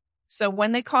perform. So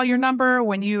when they call your number,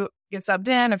 when you get subbed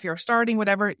in, if you're starting,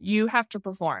 whatever, you have to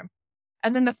perform.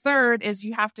 And then the third is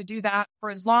you have to do that for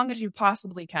as long as you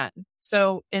possibly can.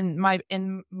 So in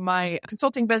my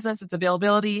consulting business, it's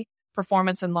availability,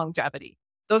 performance, and longevity.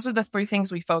 Those are the 3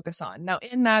 things we focus on. Now,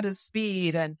 in that is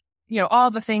speed and, you know,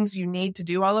 all the things you need to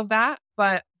do all of that.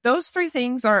 But those 3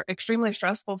 things are extremely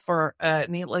stressful for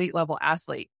an elite level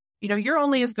athlete. You know, you're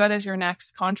only as good as your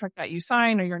next contract that you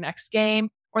sign or your next game,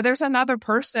 or there's another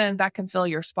person that can fill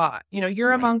your spot. You know,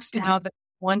 you're amongst now the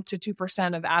 1 to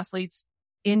 2% of athletes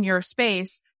in your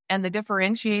space, and the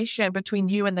differentiation between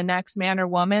you and the next man or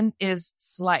woman is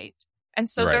slight. And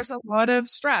so there's a lot of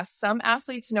stress. Some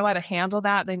athletes know how to handle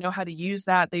that. They know how to use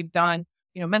that. They've done,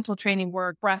 you know, mental training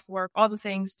work, breath work, all the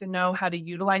things to know how to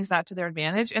utilize that to their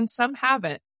advantage. And some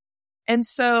haven't. And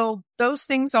so those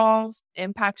things all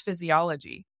impact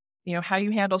physiology, you know, how you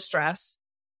handle stress,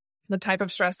 the type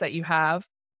of stress that you have.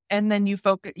 And then you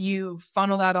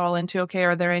funnel that all into, okay,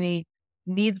 are there any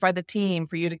needs by the team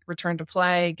for you to return to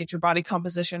play, get your body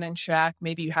composition in check.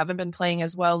 Maybe you haven't been playing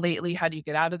as well lately. How do you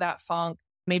get out of that funk?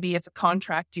 Maybe it's a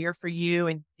contract year for you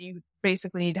and you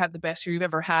basically need to have the best year you've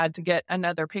ever had to get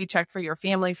another paycheck for your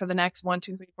family for the next 1,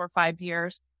 2, 3, 4, 5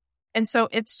 years. And so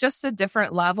it's just a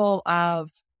different level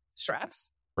of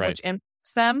stress, which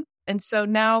impacts them. And so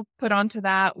now put onto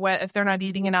that, if they're not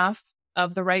eating enough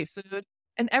of the right food,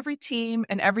 and every team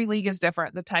and every league is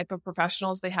different, the type of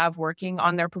professionals they have working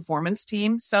on their performance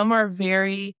team. Some are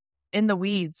very in the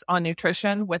weeds on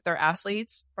nutrition with their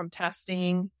athletes, from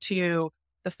testing to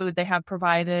the food they have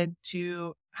provided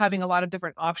to having a lot of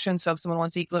different options. So if someone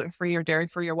wants to eat gluten-free or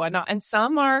dairy-free or whatnot, and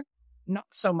some are not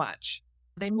so much.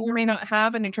 They may or may not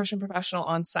have a nutrition professional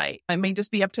on site. It may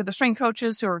just be up to the strength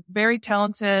coaches who are very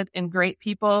talented and great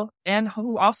people and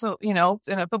who also, in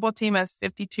a football team of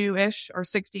 52-ish or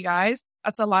 60 guys,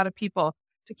 that's a lot of people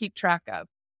to keep track of.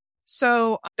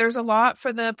 So there's a lot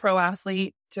for the pro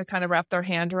athlete to kind of wrap their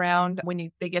hand around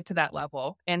when they get to that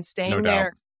level, and staying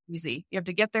there is easy. You have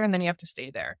to get there and then you have to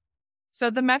stay there. So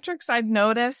the metrics I've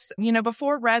noticed,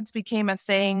 before RED-S became a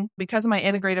thing, because of my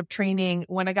integrative training,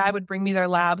 when a guy would bring me their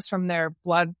labs from their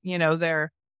blood, their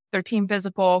team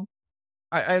physical,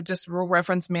 I just will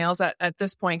reference males at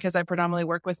this point because I predominantly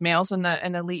work with males in the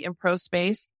elite and pro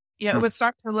space. It would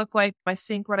start to look like, I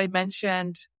think what I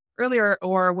mentioned earlier,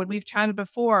 or when we've chatted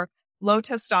before, low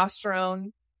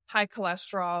testosterone, high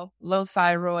cholesterol, low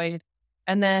thyroid,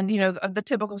 and then, the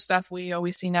typical stuff we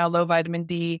always see now, low vitamin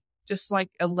D, just like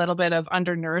a little bit of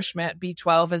undernourishment.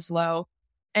 B12 is low.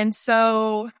 And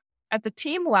so at the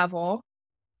team level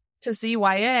to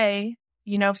ZYA,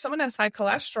 if someone has high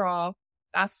cholesterol,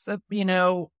 that's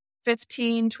 12,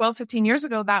 15 years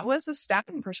ago, that was a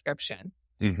statin prescription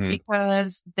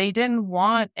because they didn't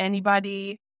want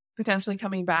anybody potentially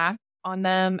coming back on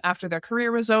them after their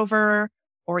career was over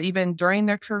or even during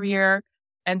their career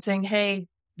and saying, hey,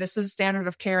 this is standard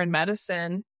of care in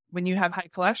medicine. When you have high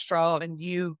cholesterol and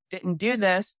you didn't do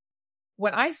this,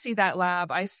 when I see that lab,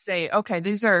 I say, okay,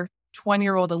 these are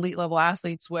 20-year-old elite level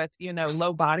athletes with,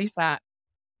 low body fat.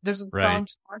 There's a strong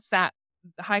chance that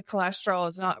the high cholesterol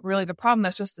is not really the problem.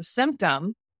 That's just the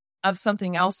symptom of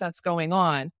something else that's going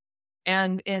on.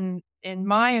 And in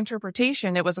my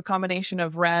interpretation, it was a combination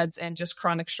of RED-S and just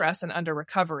chronic stress and under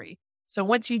recovery. So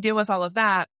once you deal with all of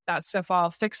that, that stuff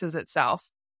all fixes itself.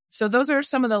 So those are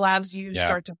some of the labs you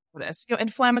start to notice.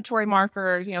 Inflammatory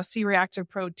markers, C-reactive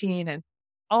protein, and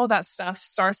all of that stuff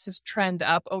starts to trend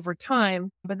up over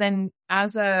time. But then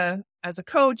as a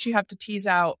coach, you have to tease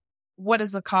out, what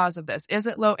is the cause of this? Is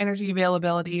it low energy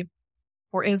availability,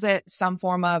 or is it some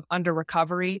form of under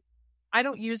recovery? I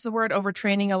don't use the word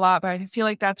overtraining a lot, but I feel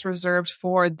like that's reserved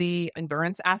for the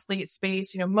endurance athlete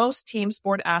space. Most team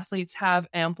sport athletes have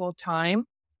ample time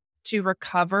to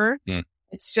recover.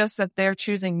 It's just that they're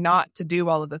choosing not to do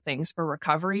all of the things for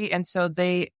recovery. And so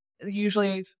they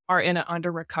usually are in an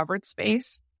under-recovered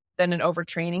space than an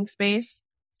overtraining space.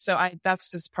 So that's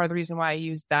just part of the reason why I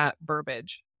use that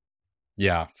verbiage.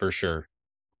 Yeah, for sure.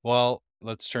 Well,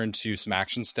 let's turn to some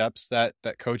action steps that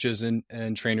coaches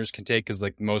and trainers can take. Because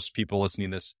like most people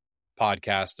listening to this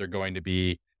podcast, they're going to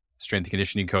be strength and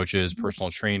conditioning coaches,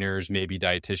 personal trainers, maybe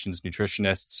dietitians,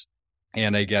 nutritionists.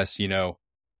 And I guess,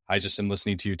 I just am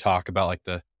listening to you talk about like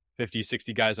the 50,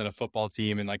 60 guys on a football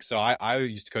team. And like, so I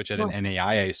used to coach at an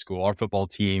NAIA school. Our football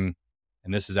team,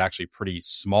 and this is actually pretty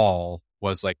small,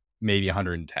 was like maybe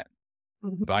 110.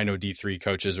 But I know D3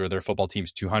 coaches where their football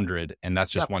team's 200, and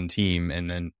that's just one team.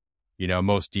 And then,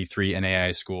 most D3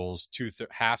 NAIA schools,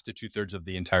 half to 2/3 of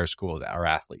the entire school are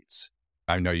athletes.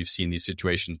 I know you've seen these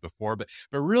situations before, but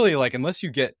really, like, unless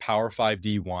you get Power 5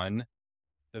 D1,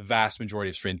 the vast majority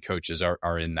of strength coaches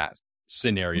are in that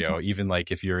scenario, even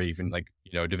like if you're even like,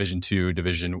 Division 2,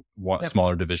 Division 1,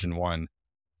 smaller Division 1.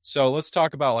 So let's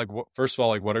talk about like, first of all,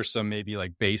 like what are some maybe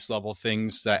like base level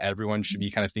things that everyone should be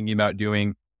kind of thinking about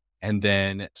doing, and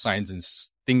then signs and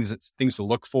things to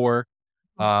look for,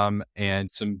 and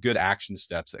some good action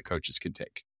steps that coaches can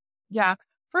take. Yeah.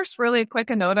 First, really a quick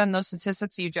note on those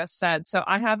statistics you just said. So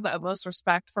I have the utmost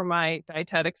respect for my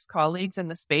dietetics colleagues in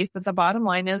the space, but the bottom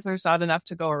line is there's not enough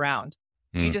to go around.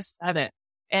 You just said it.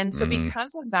 And so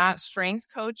because of that, strength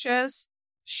coaches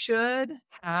should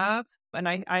have, and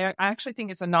I actually think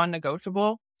it's a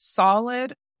non-negotiable,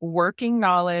 solid working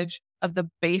knowledge of the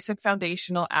basic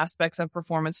foundational aspects of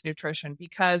performance nutrition,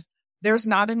 because there's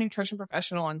not a nutrition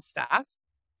professional on staff,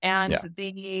 and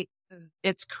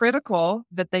it's critical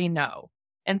that they know.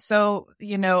 And so,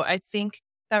 I think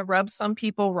that rubs some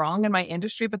people wrong in my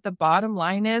industry, but the bottom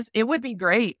line is it would be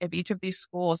great if each of these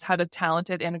schools had a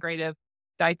talented integrative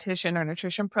dietitian or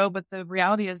nutrition pro, but the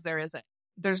reality is there isn't.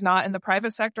 There's not in the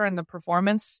private sector and the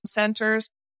performance centers.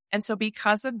 And so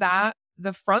because of that,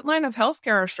 the front line of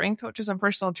healthcare are strength coaches and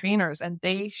personal trainers, and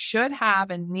they should have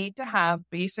and need to have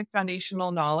basic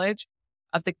foundational knowledge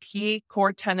of the key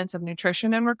core tenets of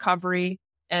nutrition and recovery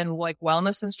and like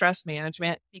wellness and stress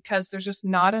management, because there's just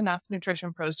not enough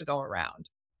nutrition pros to go around.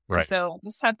 Right. And so I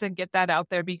just have to get that out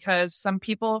there because some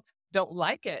people don't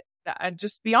like it.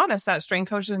 Just be honest, that strength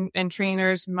coaches and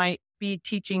trainers might be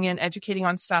teaching and educating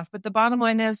on stuff, but the bottom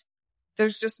line is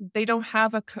they don't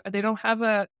have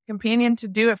a companion to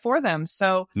do it for them.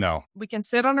 So no, we can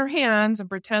sit on our hands and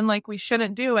pretend like we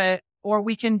shouldn't do it, or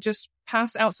we can just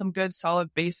pass out some good,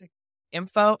 solid, basic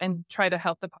info and try to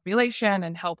help the population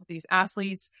and help these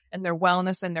athletes and their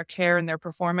wellness and their care and their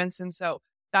performance. And so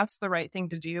that's the right thing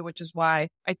to do, which is why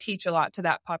I teach a lot to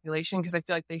that population, because I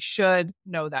feel like they should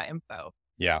know that info.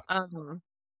 Yeah.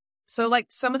 So like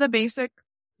some of the basic,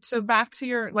 so back to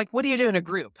your, like, what do you do in a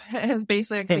group? Is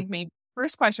basically, I think, maybe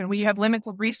first question, when you have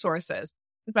limited resources,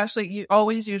 especially you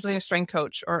always usually a strength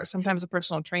coach or sometimes a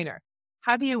personal trainer.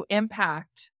 How do you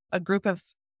impact a group of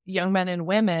young men and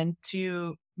women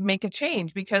to make a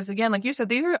change? Because again, like you said,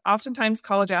 these are oftentimes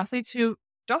college athletes who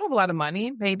don't have a lot of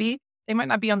money. Maybe they might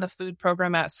not be on the food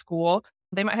program at school.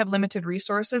 They might have limited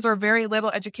resources or very little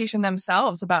education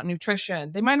themselves about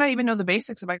nutrition. They might not even know the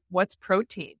basics about what's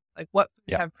protein, like what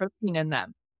foods have protein in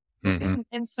them. Mm-hmm.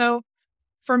 And so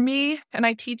for me, and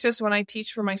I teach this when I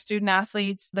teach for my student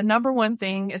athletes, the number one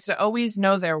thing is to always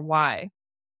know their why.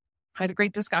 I had a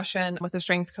great discussion with a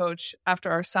strength coach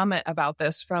after our summit about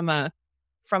this from a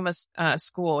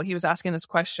school. He was asking this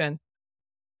question.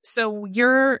 So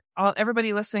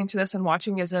everybody listening to this and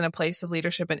watching is in a place of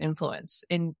leadership and influence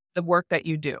in the work that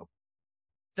you do.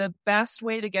 The best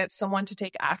way to get someone to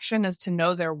take action is to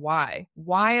know their why.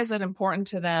 Why is it important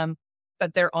to them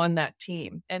that they're on that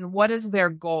team? And what is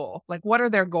their goal? Like, what are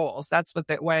their goals? That's what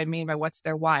I mean by what's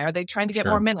their why. Are they trying to get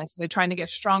more minutes? Are they trying to get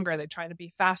stronger? Are they trying to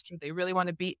be faster? They really want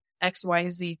to beat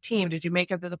XYZ team. Did you make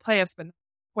it to the playoffs but not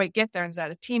quite get there? And is that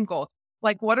a team goal?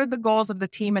 Like, what are the goals of the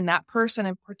team and that person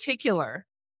in particular?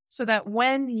 So that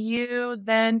when you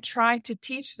then try to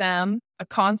teach them a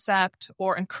concept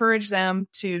or encourage them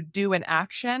to do an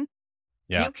action,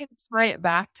 you can tie it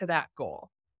back to that goal.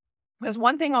 Because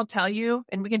one thing I'll tell you,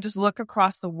 and we can just look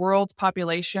across the world's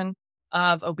population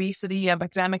of obesity,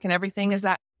 epidemic and everything, is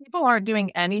that people aren't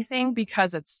doing anything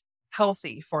because it's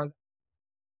healthy for them.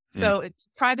 So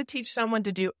try to teach someone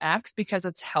to do X because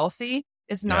it's healthy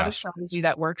is not a strategy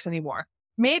that works anymore.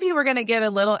 Maybe we're going to get a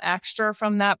little extra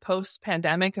from that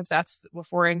post-pandemic,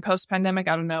 if we're in post-pandemic.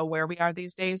 I don't know where we are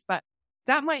these days, but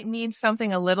that might mean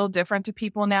something a little different to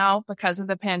people now because of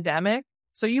the pandemic.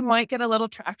 So you might get a little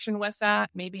traction with that,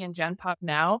 maybe in Gen Pop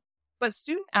now. But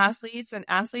student athletes and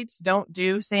athletes don't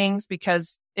do things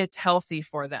because it's healthy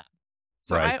for them.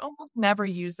 So I almost never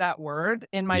use that word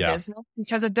in my business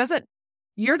because it doesn't,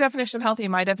 your definition of healthy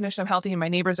and my definition of healthy and my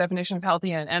neighbor's definition of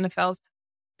healthy and NFL's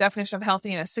definition of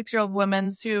healthy and a 6-year-old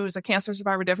woman's who is a cancer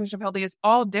survivor definition of healthy is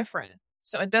all different.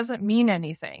 So it doesn't mean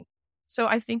anything. So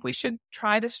I think we should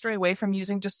try to stray away from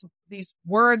using just these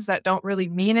words that don't really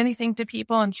mean anything to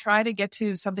people and try to get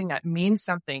to something that means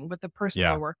something with the person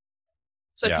we're working.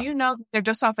 So if you know that they're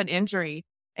just off an injury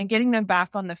and getting them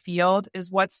back on the field is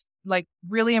what's like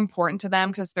really important to them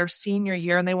because it's their senior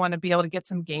year and they want to be able to get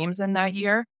some games in that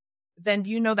year, then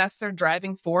you know that's their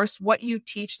driving force. What you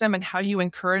teach them and how you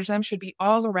encourage them should be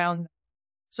all around them.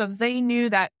 So if they knew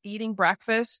that eating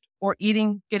breakfast or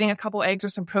getting a couple eggs or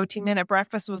some protein in at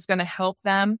breakfast was going to help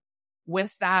them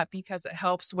with that because it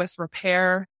helps with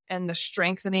repair and the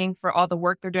strengthening for all the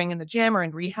work they're doing in the gym or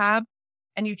in rehab,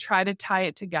 and you try to tie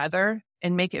it together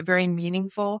and make it very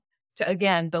meaningful to,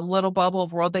 again, the little bubble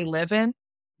of world they live in,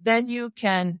 then you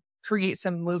can create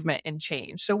some movement and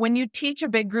change. So when you teach a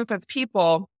big group of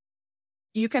people,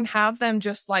 you can have them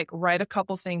just like write a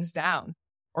couple things down,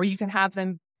 or you can have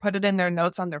them put it in their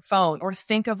notes on their phone, or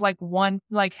think of like one,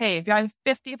 like, hey, if I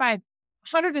had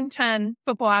 110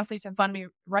 football athletes in front of me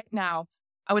right now,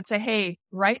 I would say, hey,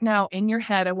 right now in your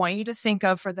head, I want you to think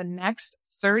of for the next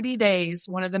 30 days,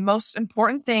 one of the most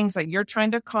important things that you're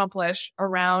trying to accomplish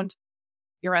around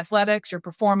your athletics, your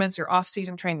performance, your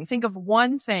off-season training. Think of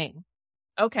one thing.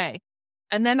 Okay.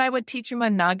 And then I would teach them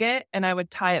a nugget and I would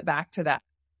tie it back to that.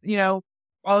 You know,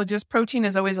 protein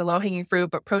is always a low-hanging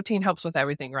fruit, but protein helps with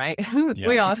everything, right?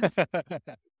 We all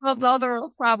the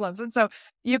real problems. And so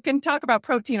you can talk about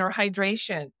protein or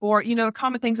hydration, or, you know, the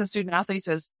common things in student athletes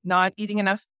is not eating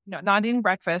enough, not eating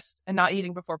breakfast and not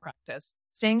eating before practice,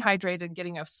 staying hydrated and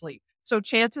getting enough sleep. So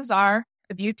chances are,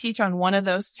 if you teach on one of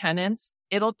those tenets,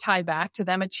 it'll tie back to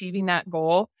them achieving that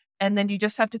goal. And then you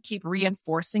just have to keep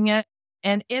reinforcing it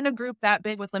And in a group that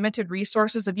big with limited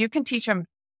resources, if you can teach them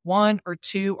 1 or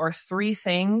 2 or 3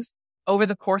 things over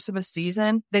the course of a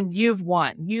season, then you've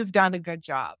won. You've done a good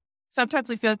job. Sometimes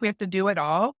we feel like we have to do it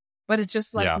all, but it's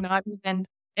just like not even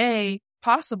A,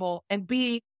 possible, and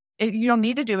B, you don't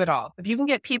need to do it all. If you can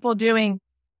get people getting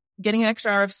an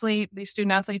extra hour of sleep, these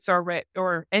student athletes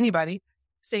or anybody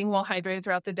staying well hydrated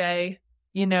throughout the day,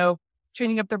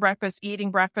 tuning up their breakfast,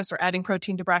 eating breakfast or adding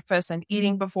protein to breakfast and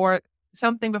eating before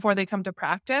they come to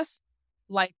practice,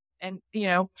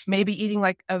 maybe eating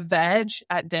like a veg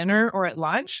at dinner or at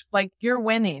lunch, like you're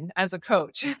winning as a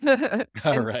coach.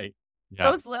 All right. Yeah.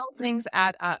 Those little things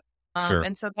add up. Sure.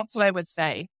 And so that's what I would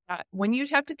say. When you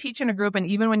have to teach in a group and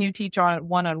even when you teach on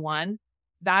one-on-one,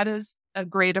 that is a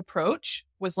great approach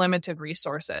with limited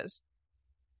resources.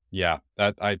 Yeah,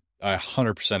 that I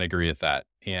 100% agree with that.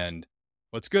 And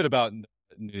what's good about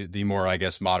the more, I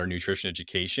guess, modern nutrition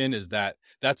education is that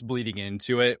that's bleeding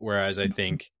into it. Whereas I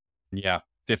think,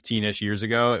 15-ish years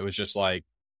ago, it was just like,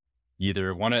 you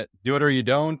either want to do it or you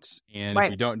don't. And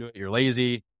if you don't do it, you're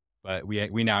lazy. But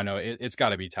we now know it's got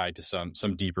to be tied to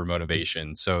some deeper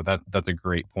motivation. So that's a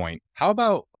great point. How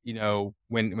about,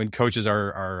 when coaches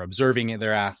are observing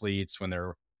their athletes, when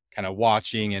they're kind of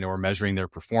watching and or measuring their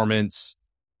performance,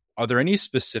 are there any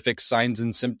specific signs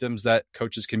and symptoms that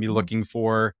coaches can be looking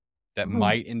for that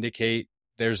might indicate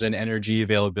there's an energy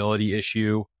availability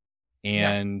issue?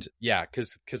 And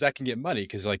because that can get muddy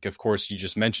because of course you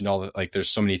just mentioned all the, there's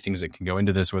so many things that can go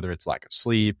into this, whether it's lack of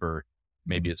sleep or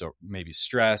maybe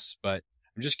stress. But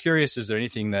I'm just curious, is there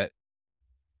anything that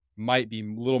might be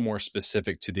a little more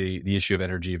specific to the issue of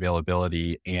energy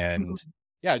availability and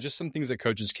just some things that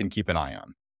coaches can keep an eye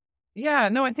on? Yeah,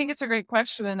 no, I think it's a great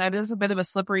question. And that is a bit of a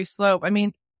slippery slope. I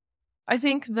mean, I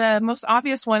think the most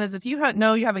obvious one is if you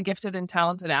know you have a gifted and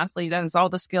talented athlete that has all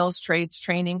the skills, traits,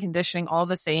 training, conditioning, all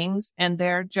the things, and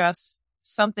they're just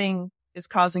something is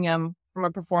causing them from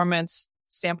a performance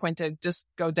standpoint to just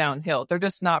go downhill. They're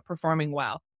just not performing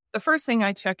well. The first thing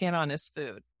I check in on is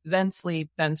food, then sleep,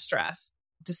 then stress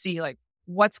to see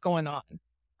what's going on.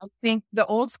 I think the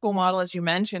old school model, as you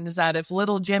mentioned, is that if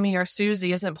little Jimmy or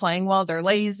Susie isn't playing well, they're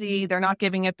lazy, they're not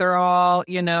giving it their all,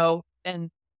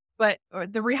 but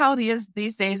the reality is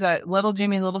these days that little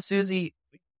Jimmy and little Susie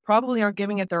probably aren't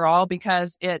giving it their all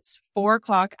because it's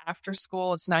 4:00 after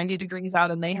school. It's 90 degrees out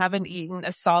and they haven't eaten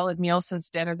a solid meal since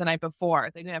dinner the night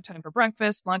before. They didn't have time for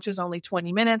breakfast. Lunch is only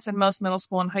 20 minutes in most middle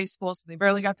school and high school. So they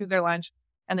barely got through their lunch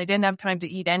and they didn't have time to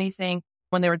eat anything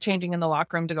when they were changing in the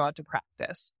locker room to go out to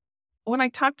practice. When I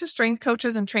talk to strength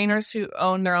coaches and trainers who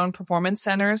own their own performance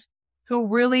centers, who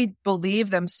really believe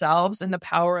themselves in the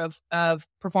power of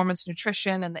performance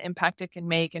nutrition and the impact it can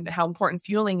make and how important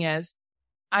fueling is,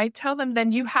 I tell them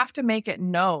then you have to make it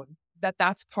known that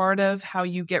that's part of how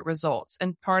you get results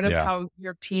and part of how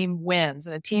your team wins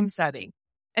in a team setting.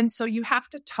 And so you have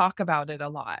to talk about it a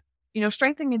lot.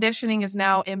 Strength and conditioning is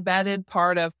now embedded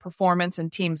part of performance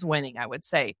and teams winning, I would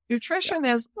say. Nutrition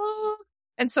is,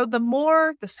 and so the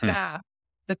more the staff,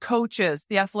 the coaches,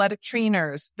 the athletic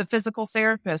trainers, the physical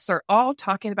therapists are all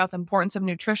talking about the importance of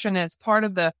nutrition and it's part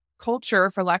of the culture,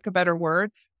 for lack of a better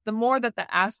word, the more that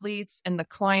the athletes and the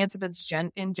clients of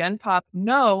in Gen Pop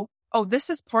know, this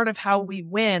is part of how we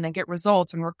win and get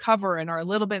results and recover and are a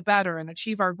little bit better and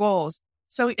achieve our goals.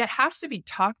 So it has to be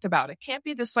talked about. It can't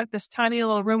be this tiny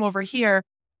little room over here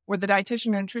where the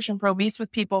dietitian or nutrition pro meets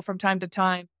with people from time to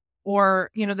time or,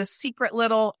 the secret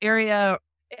little area.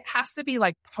 It has to be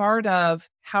part of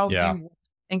how you win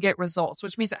and get results,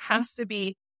 which means it has to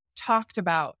be talked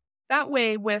about. That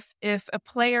way, if a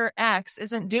player X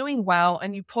isn't doing well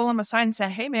and you pull them aside and say,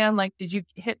 hey, man, did you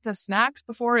hit the snacks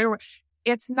before?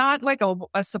 It's not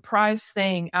a surprise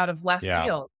thing out of left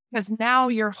field because now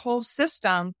your whole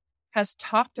system has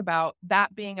talked about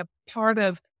that being a part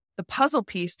of the puzzle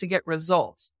piece to get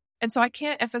results. And so I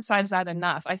can't emphasize that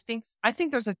enough. I think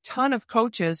there's a ton of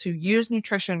coaches who use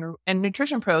nutrition and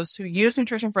nutrition pros who use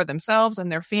nutrition for themselves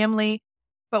and their family.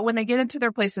 But when they get into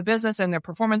their place of business and their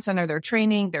performance center, their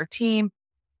training, their team,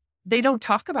 they don't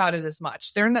talk about it as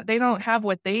much. They don't have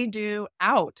what they do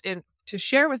out to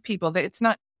share with people. It's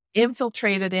not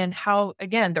infiltrated in how,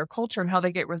 again, their culture and how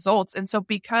they get results. And so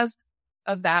because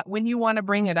of that, when you want to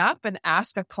bring it up and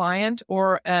ask a client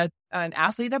or an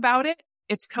athlete about it,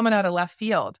 it's coming out of left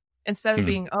field. Instead of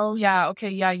being,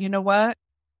 you know what?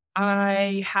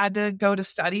 I had to go to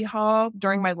study hall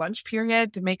during my lunch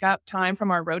period to make up time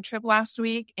from our road trip last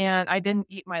week. And I didn't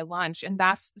eat my lunch. And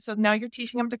so now you're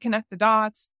teaching them to connect the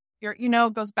dots.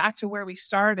 It goes back to where we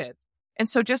started. And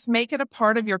so just make it a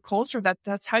part of your culture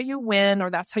that's how you win or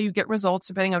that's how you get results,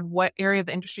 depending on what area of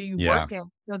the industry you work in.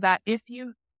 So that if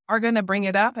you are going to bring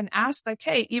it up and ask like,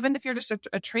 hey, even if you're just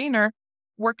a trainer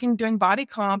working, doing body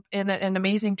comp in an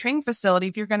amazing training facility,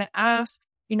 if you're going to ask,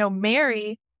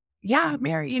 Mary,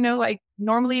 like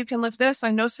normally you can lift this.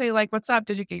 I know, say like, what's up?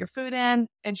 Did you get your food in?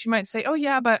 And she might say, oh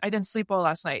yeah, but I didn't sleep well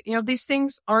last night. These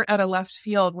things aren't at a left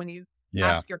field when you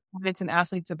ask your clients and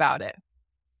athletes about it.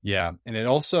 Yeah. And it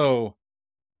also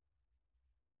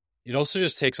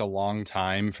just takes a long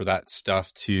time for that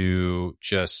stuff to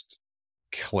just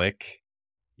click.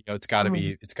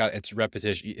 It's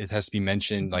repetition. It has to be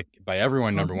mentioned like by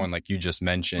everyone, number one, like you just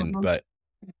mentioned, but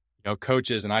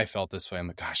coaches, and I felt this way. I'm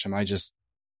like, gosh, am I just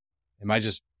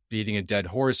beating a dead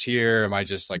horse here? Am I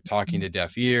just like talking to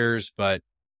deaf ears? But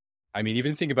I mean,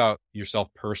 even think about yourself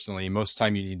personally. Most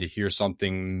time you need to hear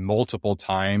something multiple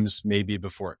times, maybe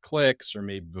before it clicks, or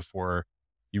maybe before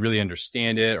you really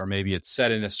understand it, or maybe it's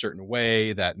said in a certain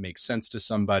way that makes sense to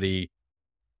somebody.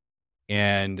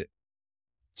 And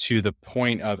to the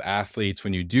point of athletes,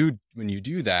 when you do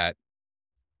that,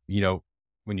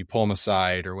 when you pull them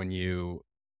aside or when you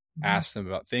ask them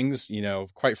about things,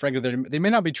 quite frankly, they may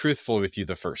not be truthful with you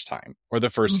the first time or the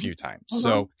first few times.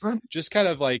 So just kind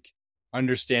of like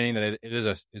understanding that it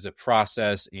is a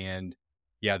process, and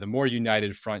the more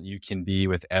united front you can be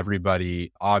with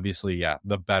everybody, obviously,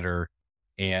 the better.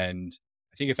 And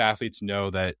I think if athletes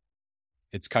know that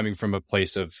it's coming from a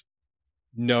place of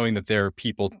knowing that they're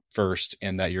people first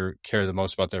and that you care the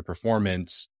most about their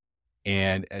performance,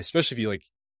 and especially if you like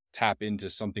tap into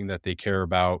something that they care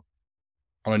about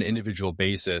on an individual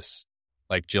basis,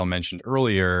 like Jill mentioned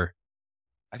earlier,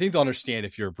 I think they'll understand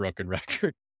if you're a broken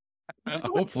record.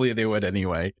 Hopefully they would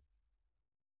anyway.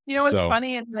 What's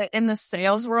funny in the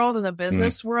sales world, in the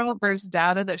business world, there's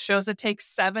data that shows it takes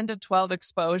 7 to 12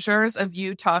 exposures of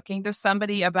you talking to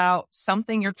somebody about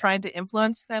something you're trying to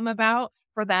influence them about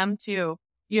for them to,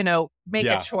 make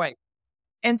a choice.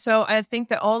 And so I think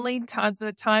the only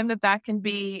the time that can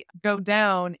go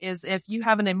down is if you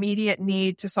have an immediate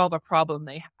need to solve a problem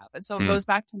they have. And so it goes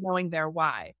back to knowing their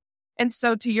why. And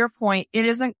so to your point, it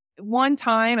isn't, one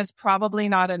time is probably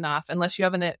not enough unless you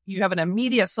have an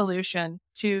immediate solution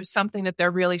to something that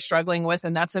they're really struggling with,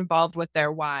 and that's involved with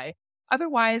their why.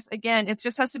 Otherwise, again, it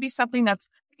just has to be something that's,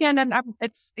 again, and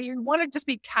you want to just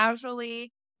be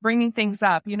casually bringing things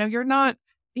up. You're not,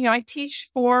 I teach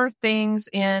 4 things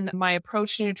in my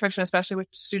approach to nutrition, especially with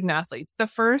student athletes. The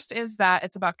first is that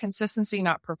it's about consistency,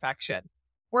 not perfection.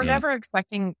 We're never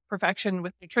expecting perfection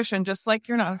with nutrition, just like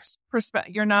you're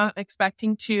not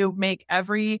expecting to make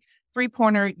every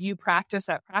 3-pointer you practice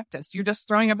at practice. You're just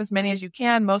throwing up as many as you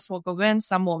can. Most will go in,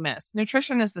 some will miss.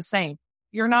 Nutrition is the same.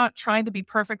 You're not trying to be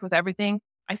perfect with everything.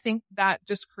 I think that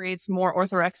just creates more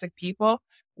orthorexic people.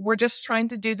 We're just trying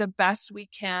to do the best we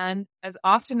can as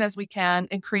often as we can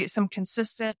and create some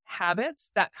consistent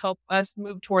habits that help us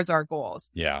move towards our goals.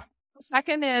 Yeah. The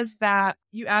second is that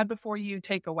you add before you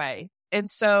take away. And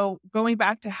so going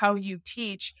back to how you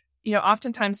teach,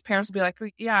 oftentimes parents will be like,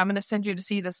 yeah, I'm going to send you to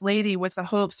see this lady with the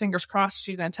hopes, fingers crossed,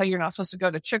 she's going to tell you you're not supposed to go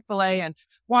to Chick-fil-A and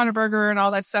Whataburger and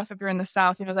all that stuff. If you're in the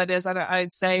South, that is,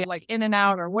 I'd say like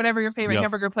In-N-Out or whatever your favorite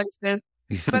hamburger place is.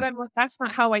 But I'm like, that's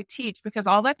not how I teach, because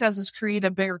all that does is create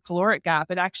a bigger caloric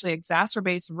gap. It actually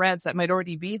exacerbates reds that might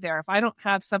already be there. If I don't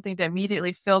have something to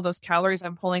immediately fill those calories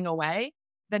I'm pulling away,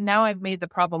 then now I've made the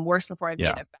problem worse before I've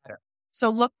made it better. So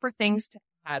look for things to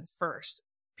add first.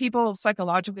 People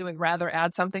psychologically would rather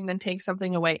add something than take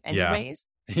something away anyways.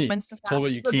 Told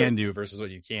what you can do versus what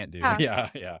you can't do.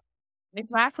 Yeah.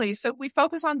 Exactly. So we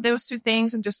focus on those 2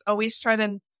 things and just always try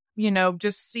to,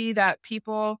 just see that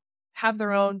people have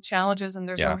their own challenges, and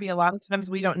there's going to be a lot of times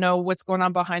we don't know what's going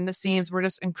on behind the scenes. We're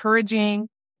just encouraging.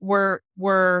 We're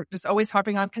just always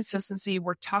harping on consistency.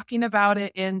 We're talking about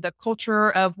it in the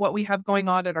culture of what we have going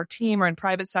on at our team or in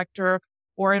private sector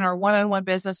or in our one-on-one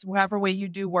business, whatever way you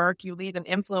do work, you lead and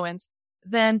influence.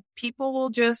 Then people will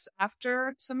just,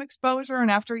 after some exposure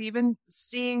and after even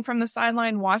seeing from the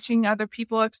sideline, watching other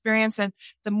people experience, and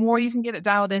the more you can get it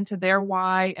dialed into their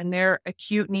why and their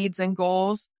acute needs and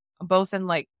goals, both in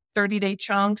like 30-day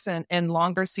chunks and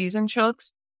longer season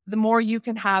chunks, the more you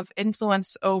can have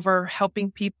influence over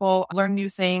helping people learn new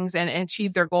things and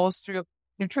achieve their goals through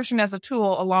nutrition as a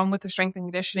tool, along with the strength and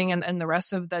conditioning and the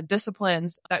rest of the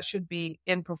disciplines that should be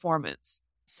in performance.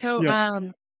 So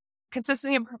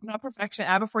consistency and not perfection,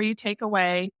 add before you take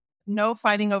away, no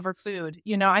fighting over food.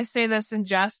 I say this in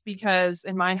jest because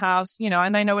in my house,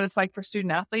 and I know what it's like for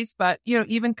student athletes, but,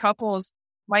 even couples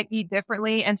might eat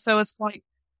differently. And so it's like,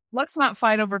 let's not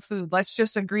fight over food. Let's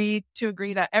just agree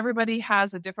that everybody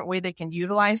has a different way they can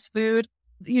utilize food.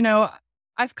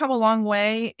 I've come a long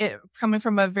way coming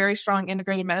from a very strong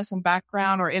integrated medicine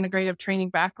background or integrative training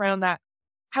background, that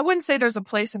I wouldn't say there's a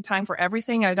place and time for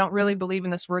everything. I don't really believe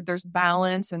in this word. There's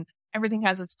balance and everything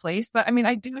has its place. But I mean,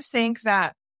 I do think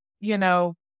that,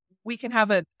 we can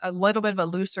have a little bit of a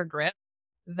looser grip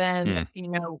than,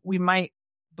 we might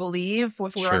believe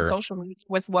if we're on social media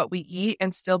with what we eat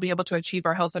and still be able to achieve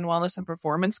our health and wellness and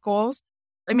performance goals.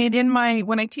 I mean,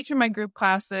 when I teach in my group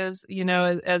classes,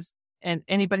 and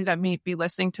anybody that may be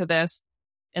listening to this,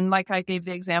 and like I gave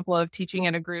the example of teaching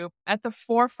in a group, at the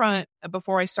forefront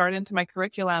before I start into my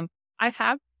curriculum, I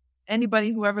have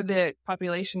anybody, whoever the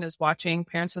population is watching,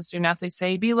 parents and student athletes,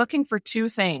 say, be looking for two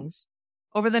things.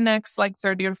 Over the next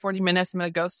 30 or 40 minutes, I'm going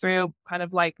to go through kind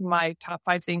of like my top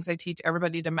 5 things I teach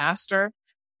everybody to master.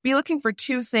 Be looking for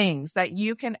two things that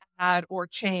you can add or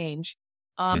change.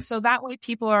 So that way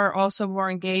people are also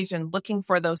more engaged and looking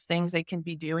for those things they can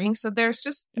be doing. So there's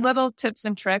just little tips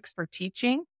and tricks for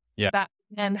teaching that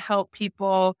can help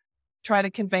people try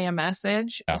to convey a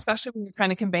message, especially when you're trying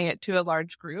to convey it to a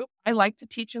large group. I like to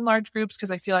teach in large groups because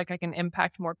I feel like I can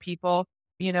impact more people,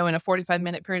 in a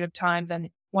 45-minute period of time than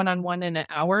one-on-one in an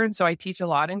hour. And so I teach a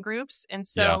lot in groups. And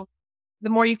so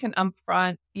the more you can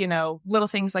upfront, little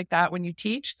things like that when you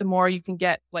teach, the more you can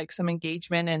get some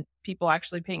engagement and people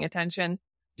actually paying attention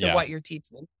to what you're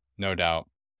teaching. No doubt.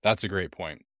 That's a great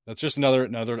point. That's just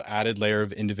another added layer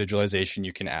of individualization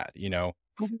you can add,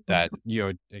 that,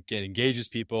 it engages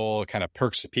people, kind of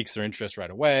piques their interest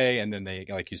right away. And then they,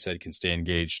 like you said, can stay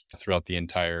engaged throughout the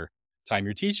entire time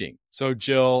you're teaching. So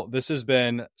Jill, this has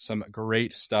been some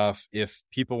great stuff. If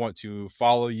people want to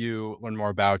follow you, learn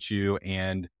more about you,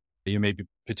 and you maybe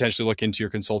potentially look into your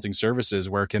consulting services,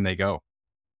 where can they go?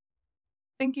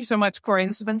 Thank you so much, Corey.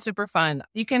 This has been super fun.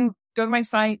 You can go to my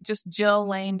site, just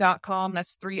jilllane.com.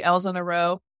 That's 3 L's in a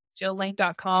row,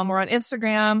 jilllane.com. Or on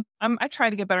Instagram. I try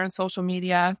to get better on social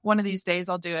media. One of these days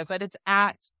I'll do it, but it's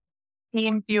at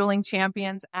Team Fueling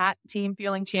Champions, at Team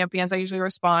Fueling Champions. I usually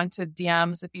respond to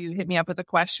DMs if you hit me up with a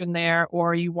question there,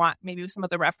 or you want maybe some of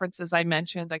the references I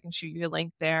mentioned, I can shoot you a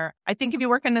link there. I think if you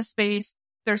work in this space,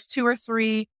 there's 2 or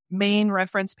 3 main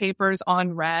reference papers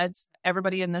on RED-S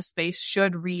everybody in this space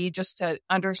should read just to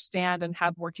understand and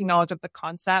have working knowledge of the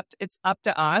concept. It's up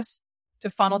to us to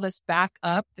funnel this back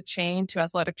up the chain to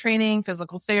athletic training,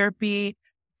 physical therapy,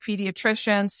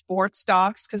 pediatricians, sports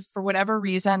docs, because for whatever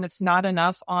reason, it's not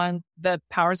enough on the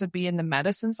powers that be in the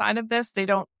medicine side of this. They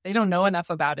don't know enough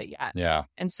about it yet. Yeah.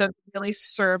 And so to really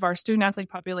serve our student athlete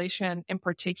population in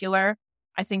particular,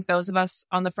 I think those of us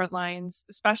on the front lines,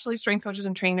 especially strength coaches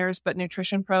and trainers, but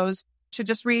nutrition pros, should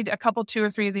just read a couple, 2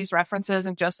 or 3 of these references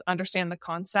and just understand the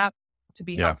concept to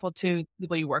be helpful to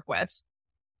people you work with.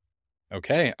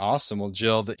 Okay, awesome. Well,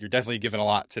 Jill, you're definitely given a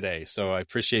lot today. So I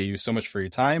appreciate you so much for your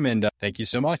time, and thank you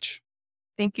so much.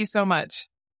 Thank you so much.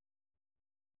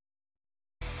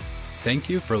 Thank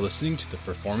you for listening to the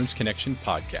Performance Connection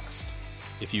podcast.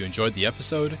 If you enjoyed the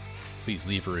episode, please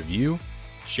leave a review,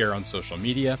 share on social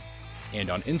media, and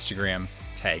on Instagram,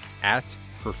 tag at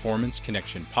Performance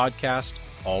Connection Podcast,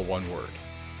 all one word.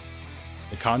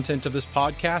 The content of this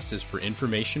podcast is for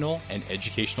informational and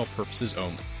educational purposes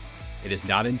only. It is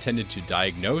not intended to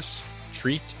diagnose,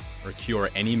 treat, or cure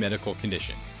any medical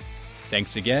condition.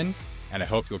 Thanks again, and I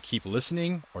hope you'll keep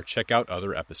listening or check out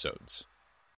other episodes.